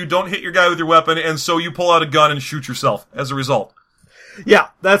fumble, you don't hit your guy with your weapon, and so you pull out a gun and shoot yourself as a result. Yeah,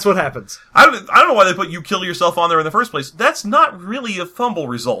 that's what happens. I don't know why they put you kill yourself on there in the first place. That's not really a fumble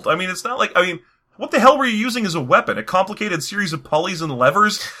result. I mean, it's not like, what the hell were you using as a weapon? A complicated series of pulleys and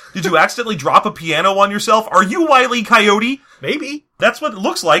levers? Did you accidentally drop a piano on yourself? Are you Wile E. Coyote? Maybe. That's what it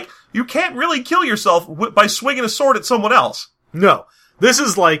looks like. You can't really kill yourself by swinging a sword at someone else. No. This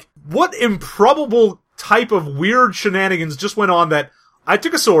is like, what improbable type of weird shenanigans just went on that I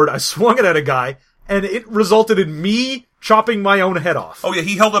took a sword, I swung it at a guy, and it resulted in me chopping my own head off. Oh yeah,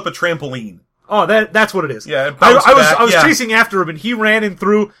 he held up a trampoline. Oh, that's what it is. Yeah, it I bounced was back, I was yeah. chasing after him, and he ran in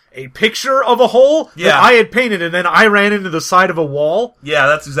through a picture of a hole Yeah. that I had painted, and then I ran into the side of a wall. Yeah,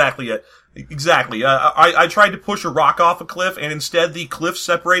 that's exactly it. Exactly. I tried to push a rock off a cliff, and instead the cliff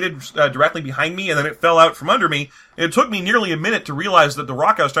separated directly behind me, and then it fell out from under me. It took me nearly a minute to realize that the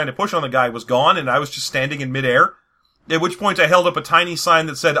rock I was trying to push on the guy was gone, and I was just standing in midair. At which point I held up a tiny sign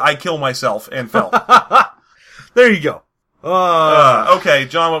that said, "I kill myself," and fell. There you go. Okay,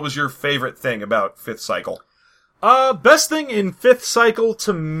 John, what was your favorite thing about Fifth Cycle? Best thing in Fifth Cycle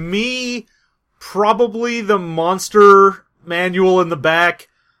to me, probably the monster manual in the back.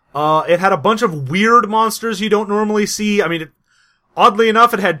 It had a bunch of weird monsters you don't normally see. I mean, oddly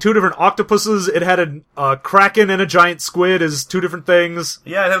enough, it had two different octopuses. It had a kraken and a giant squid as two different things.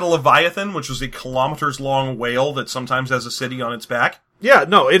 Yeah, it had a Leviathan, which was a kilometers-long whale that sometimes has a city on its back. Yeah,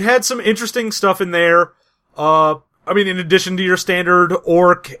 no, it had some interesting stuff in there. I mean, in addition to your standard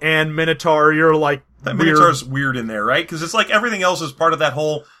orc and minotaur, you're like That weird. Minotaur's weird in there, right? Because it's like everything else is part of that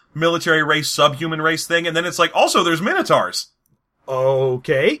whole military race, subhuman race thing, and then it's like, also there's Minotaurs.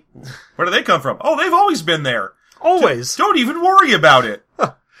 Okay. Where do they come from? Oh, they've always been there. Always. Don't even worry about it.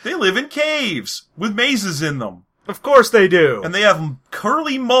 They live in caves with mazes in them. Of course they do. And they have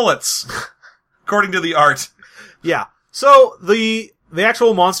curly mullets, according to the art. Yeah. So, the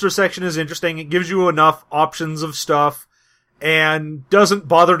actual monster section is interesting. It gives you enough options of stuff, and doesn't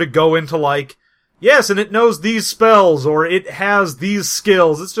bother to go into like, yes, and it knows these spells, or it has these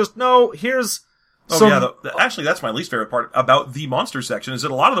skills. It's just, no, here's Actually, that's my least favorite part about the monster section, is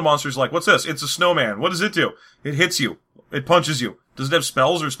that a lot of the monsters are like, what's this? It's a snowman. What does it do? It hits you. It punches you. Does it have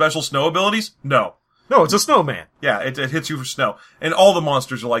spells or special snow abilities? No. No, it's a snowman. Yeah, it hits you for snow. And all the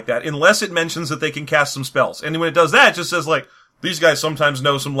monsters are like that, unless it mentions that they can cast some spells. And when it does that, it just says like, these guys sometimes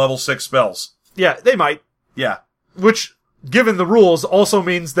know some level 6 spells. Yeah, they might. Yeah. Which, given the rules, also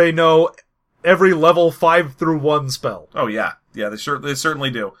means they know every level 5 through 1 spell. Oh yeah. Yeah, they certainly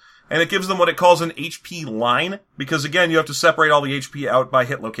do. And it gives them what it calls an HP line, because again, you have to separate all the HP out by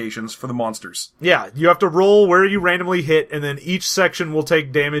hit locations for the monsters. Yeah, you have to roll where you randomly hit, and then each section will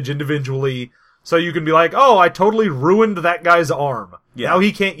take damage individually, so you can be like, oh, I totally ruined that guy's arm. Yeah. Now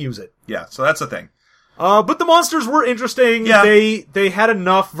he can't use it. Yeah, so that's the thing. But the monsters were interesting. Yeah. They had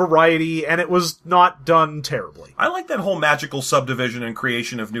enough variety, and it was not done terribly. I like that whole magical subdivision and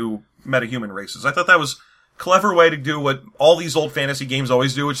creation of new metahuman races. I thought that was a clever way to do what all these old fantasy games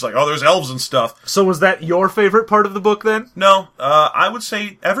always do, which is like, oh, there's elves and stuff. So was that your favorite part of the book, then? No, I would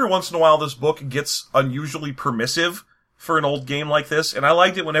say every once in a while this book gets unusually permissive for an old game like this, and I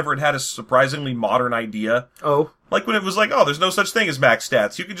liked it whenever it had a surprisingly modern idea. Oh. Like when it was like, oh, there's no such thing as max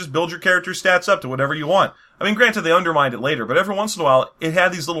stats. You can just build your character's stats up to whatever you want. I mean, granted, they undermined it later, but every once in a while, it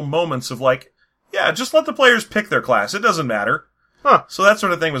had these little moments of like, yeah, just let the players pick their class. It doesn't matter. Huh. So that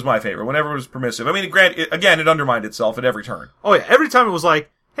sort of thing was my favorite, whenever it was permissive. I mean, again, it undermined itself at every turn. Oh yeah, every time it was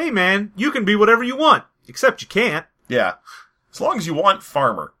like, hey man, you can be whatever you want. Except you can't. Yeah. As long as you want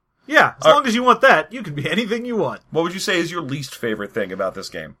farmer. Yeah, as long as you want that, you can be anything you want. What would you say is your least favorite thing about this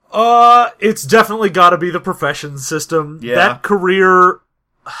game? It's definitely gotta be the profession system. Yeah. That career,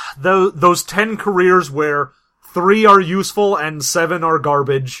 those 10 careers where 3 are useful and 7 are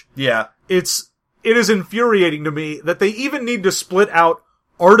garbage. Yeah. It is infuriating to me that they even need to split out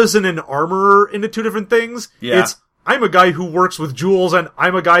artisan and armorer into 2 different things. Yeah. I'm a guy who works with jewels and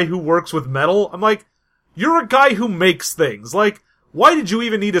I'm a guy who works with metal. I'm like, you're a guy who makes things. Like, why did you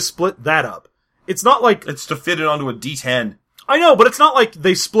even need to split that up? It's not like... It's to fit it onto a D10. I know, but it's not like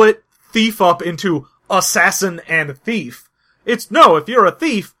they split thief up into assassin and thief. It's, no, if you're a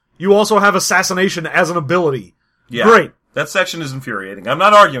thief, you also have assassination as an ability. Yeah. Great. That section is infuriating. I'm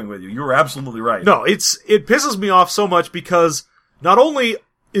not arguing with you. You were absolutely right. No, it pisses me off so much because not only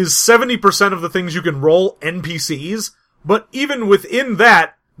is 70% of the things you can roll NPCs, but even within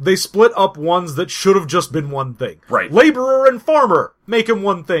that, they split up ones that should have just been one thing. Right. Laborer and farmer, make them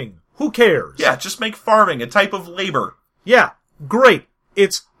one thing. Who cares? Yeah, just make farming a type of labor. Yeah, great.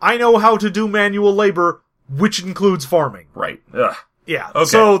 It's, I know how to do manual labor, which includes farming. Right. Ugh. Yeah, Okay.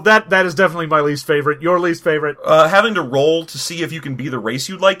 so that is definitely my least favorite. Your least favorite? Having to roll to see if you can be the race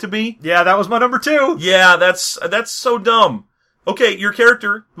you'd like to be? Yeah, that was my number 2. Yeah, that's so dumb. Okay, your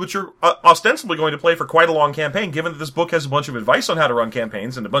character, which you're ostensibly going to play for quite a long campaign, given that this book has a bunch of advice on how to run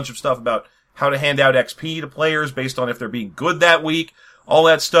campaigns and a bunch of stuff about how to hand out XP to players based on if they're being good that week, all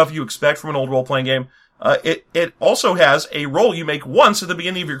that stuff you expect from an old role-playing game. It also has a roll you make once at the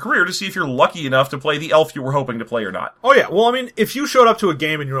beginning of your career to see if you're lucky enough to play the elf you were hoping to play or not. Oh yeah, well I mean, if you showed up to a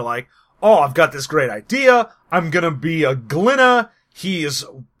game and you were like, oh, I've got this great idea, I'm gonna be a Glinna, he's,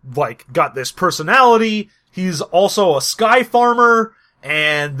 like, got this personality, he's also a sky farmer,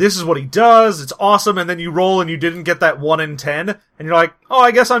 and this is what he does, it's awesome, and then you roll and you didn't get that 1 in 10, and you're like, oh,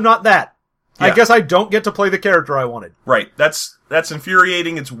 I guess I'm not that. I Yeah. guess I don't get to play the character I wanted. Right. That's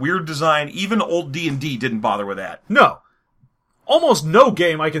infuriating. It's weird design. Even old D&D didn't bother with that. No. Almost no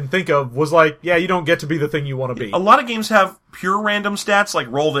game I can think of was like, yeah, you don't get to be the thing you want to be. A lot of games have pure random stats, like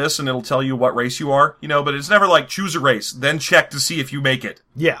roll this and it'll tell you what race you are, but it's never like choose a race, then check to see if you make it.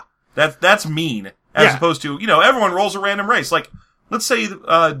 Yeah. That's mean, as Yeah. opposed to, everyone rolls a random race. Like, let's say,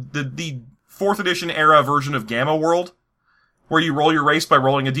 the 4th edition era version of Gamma World, where you roll your race by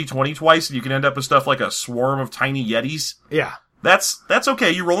rolling a d20 twice and you can end up with stuff like a swarm of tiny yetis. Yeah. That's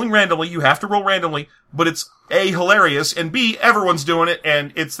okay. You're rolling randomly. You have to roll randomly, but it's A, hilarious, and B, everyone's doing it,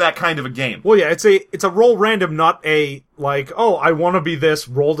 and it's that kind of a game. Well, yeah, it's a roll random, not a, like, oh, I want to be this,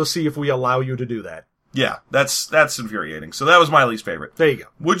 roll to see if we allow you to do that. Yeah, that's infuriating. So that was my least favorite. There you go.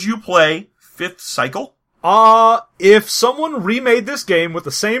 Would you play 5th Cycle? If someone remade this game with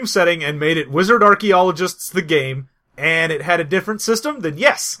the same setting and made it Wizard Archaeologists the game, and it had a different system, then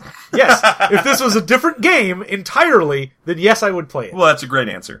yes. Yes. If this was a different game entirely, then yes, I would play it. Well, that's a great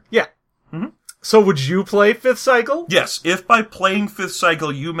answer. Yeah. So would you play 5th Cycle? Yes, if by playing 5th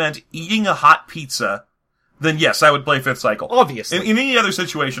Cycle you meant eating a hot pizza, then yes, I would play 5th Cycle. Obviously. In any other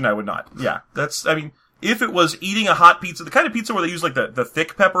situation, I would not. Yeah, if it was eating a hot pizza, the kind of pizza where they use like the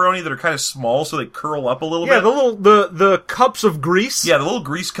thick pepperoni that are kind of small so they curl up a little Yeah, bit. the cups of grease. Yeah, the little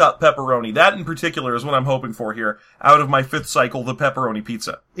grease cup pepperoni. That in particular is what I'm hoping for here. Out of my 5th Cycle, the pepperoni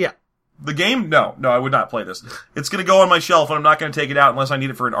pizza. Yeah. The game? No, I would not play this. It's gonna go on my shelf and I'm not gonna take it out unless I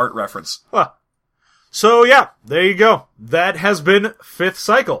need it for an art reference. Huh. So yeah, there you go. That has been 5th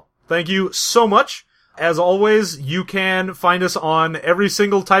Cycle. Thank you so much. As always, you can find us on every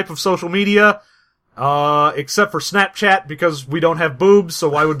single type of social media, except for Snapchat, because we don't have boobs, so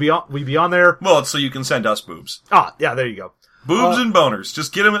why would we be on there? Well, it's so you can send us boobs. Yeah, there you go. Boobs and boners.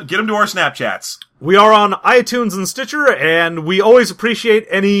 Just get them to our Snapchats. We are on iTunes and Stitcher, and we always appreciate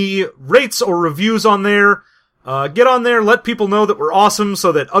any rates or reviews on there. Get on there, let people know that we're awesome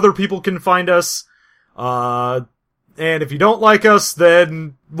so that other people can find us. And if you don't like us,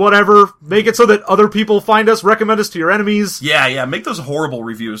 then whatever. Make it so that other people find us, recommend us to your enemies. Yeah, make those horrible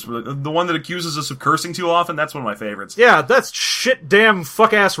reviews. The one that accuses us of cursing too often, that's one of my favorites. Yeah, that's shit damn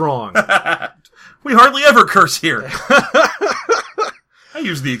fuck ass wrong. We hardly ever curse here. I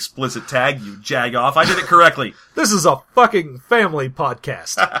used the explicit tag, you jag-off. I did it correctly. This is a fucking family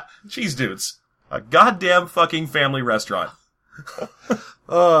podcast. Cheese Dudes. A goddamn fucking family restaurant.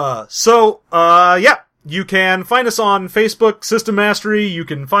 Yeah. You can find us on Facebook, System Mastery. You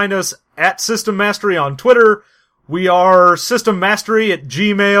can find us at System Mastery on Twitter. We are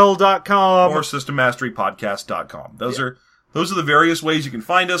systemmastery@gmail.com. Or systemmasterypodcast.com. Those are the various ways you can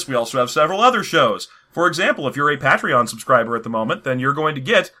find us. We also have several other shows. For example, if you're a Patreon subscriber at the moment, then you're going to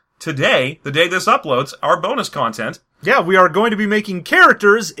get today, the day this uploads, our bonus content. Yeah, we are going to be making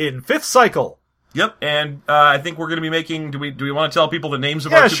characters in 5th Cycle. Yep, and I think we're going to be making... Do we want to tell people the names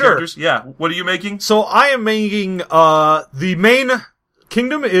of our two characters? Yeah, what are you making? So I am making... the main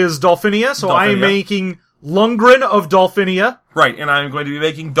kingdom is Dolphinia, so I am making Lundgren of Dolphinia. Right, and I'm going to be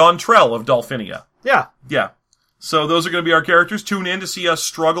making Dontrell of Dolphinia. Yeah. Yeah. So those are going to be our characters. Tune in to see us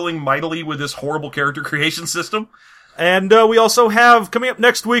struggling mightily with this horrible character creation system. And we also have, coming up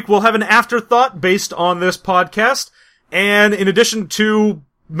next week, we'll have an afterthought based on this podcast. And in addition to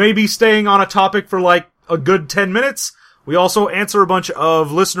maybe staying on a topic for like a good 10 minutes, we also answer a bunch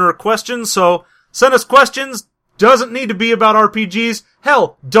of listener questions. So send us questions. Doesn't need to be about RPGs.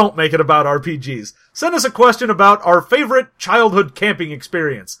 Hell, don't make it about RPGs. Send us a question about our favorite childhood camping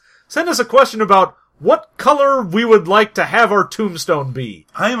experience. Send us a question about what color we would like to have our tombstone be.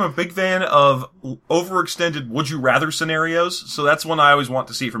 I am a big fan of overextended would you rather scenarios, so that's one I always want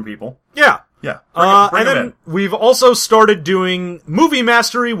to see from people. Yeah. Yeah. Bring them in. We've also started doing Movie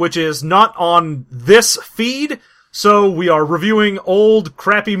Mastery, which is not on this feed, so we are reviewing old,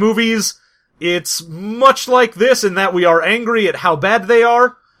 crappy movies. It's much like this in that we are angry at how bad they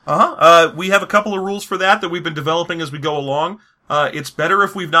are. We have a couple of rules for that we've been developing as we go along. It's better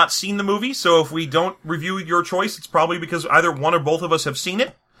if we've not seen the movie, so if we don't review your choice, it's probably because either one or both of us have seen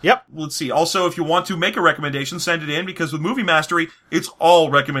it. Yep. Let's see. Also, if you want to make a recommendation, send it in, because with Movie Mastery, it's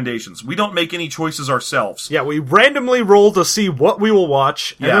all recommendations. We don't make any choices ourselves. Yeah, we randomly roll to see what we will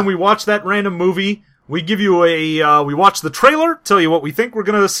watch, and then we watch that random movie. We give you we watch the trailer, tell you what we think we're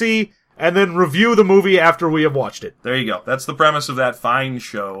gonna see, and then review the movie after we have watched it. There you go. That's the premise of that fine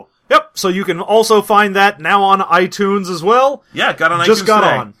show. Yep, so you can also find that now on iTunes as well. Yeah, got on iTunes Just got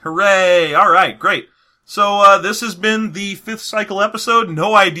today. on. Hooray! Alright, great. So, this has been the 5th Cycle episode.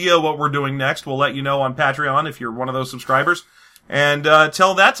 No idea what we're doing next. We'll let you know on Patreon if you're one of those subscribers. And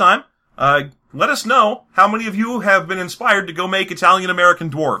till that time, let us know how many of you have been inspired to go make Italian-American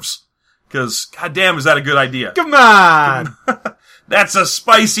dwarves. Because, goddamn, is that a good idea? Come on! That's a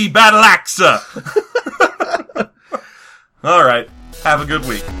spicy battle axe! Alright, have a good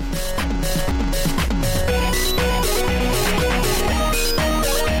week.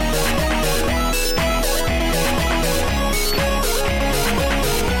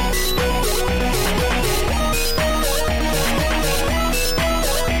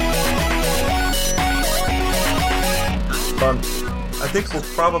 I think we're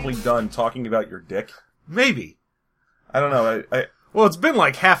probably done talking about your dick. Maybe. I don't know. Well, it's been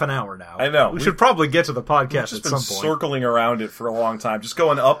like half an hour now. I know. We should probably get to the podcast Just at been some point. circling around it for a long time, just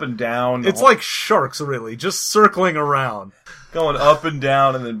going up and down. It's like sharks, really, just circling around. Going up and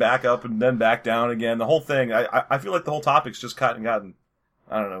down, and then back up, and then back down again. The whole thing. I feel like the whole topic's just gotten,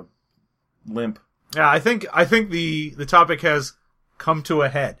 I don't know, limp. Yeah, I think the topic has come to a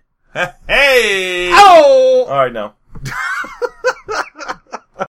head. Hey! Ow! All right, no.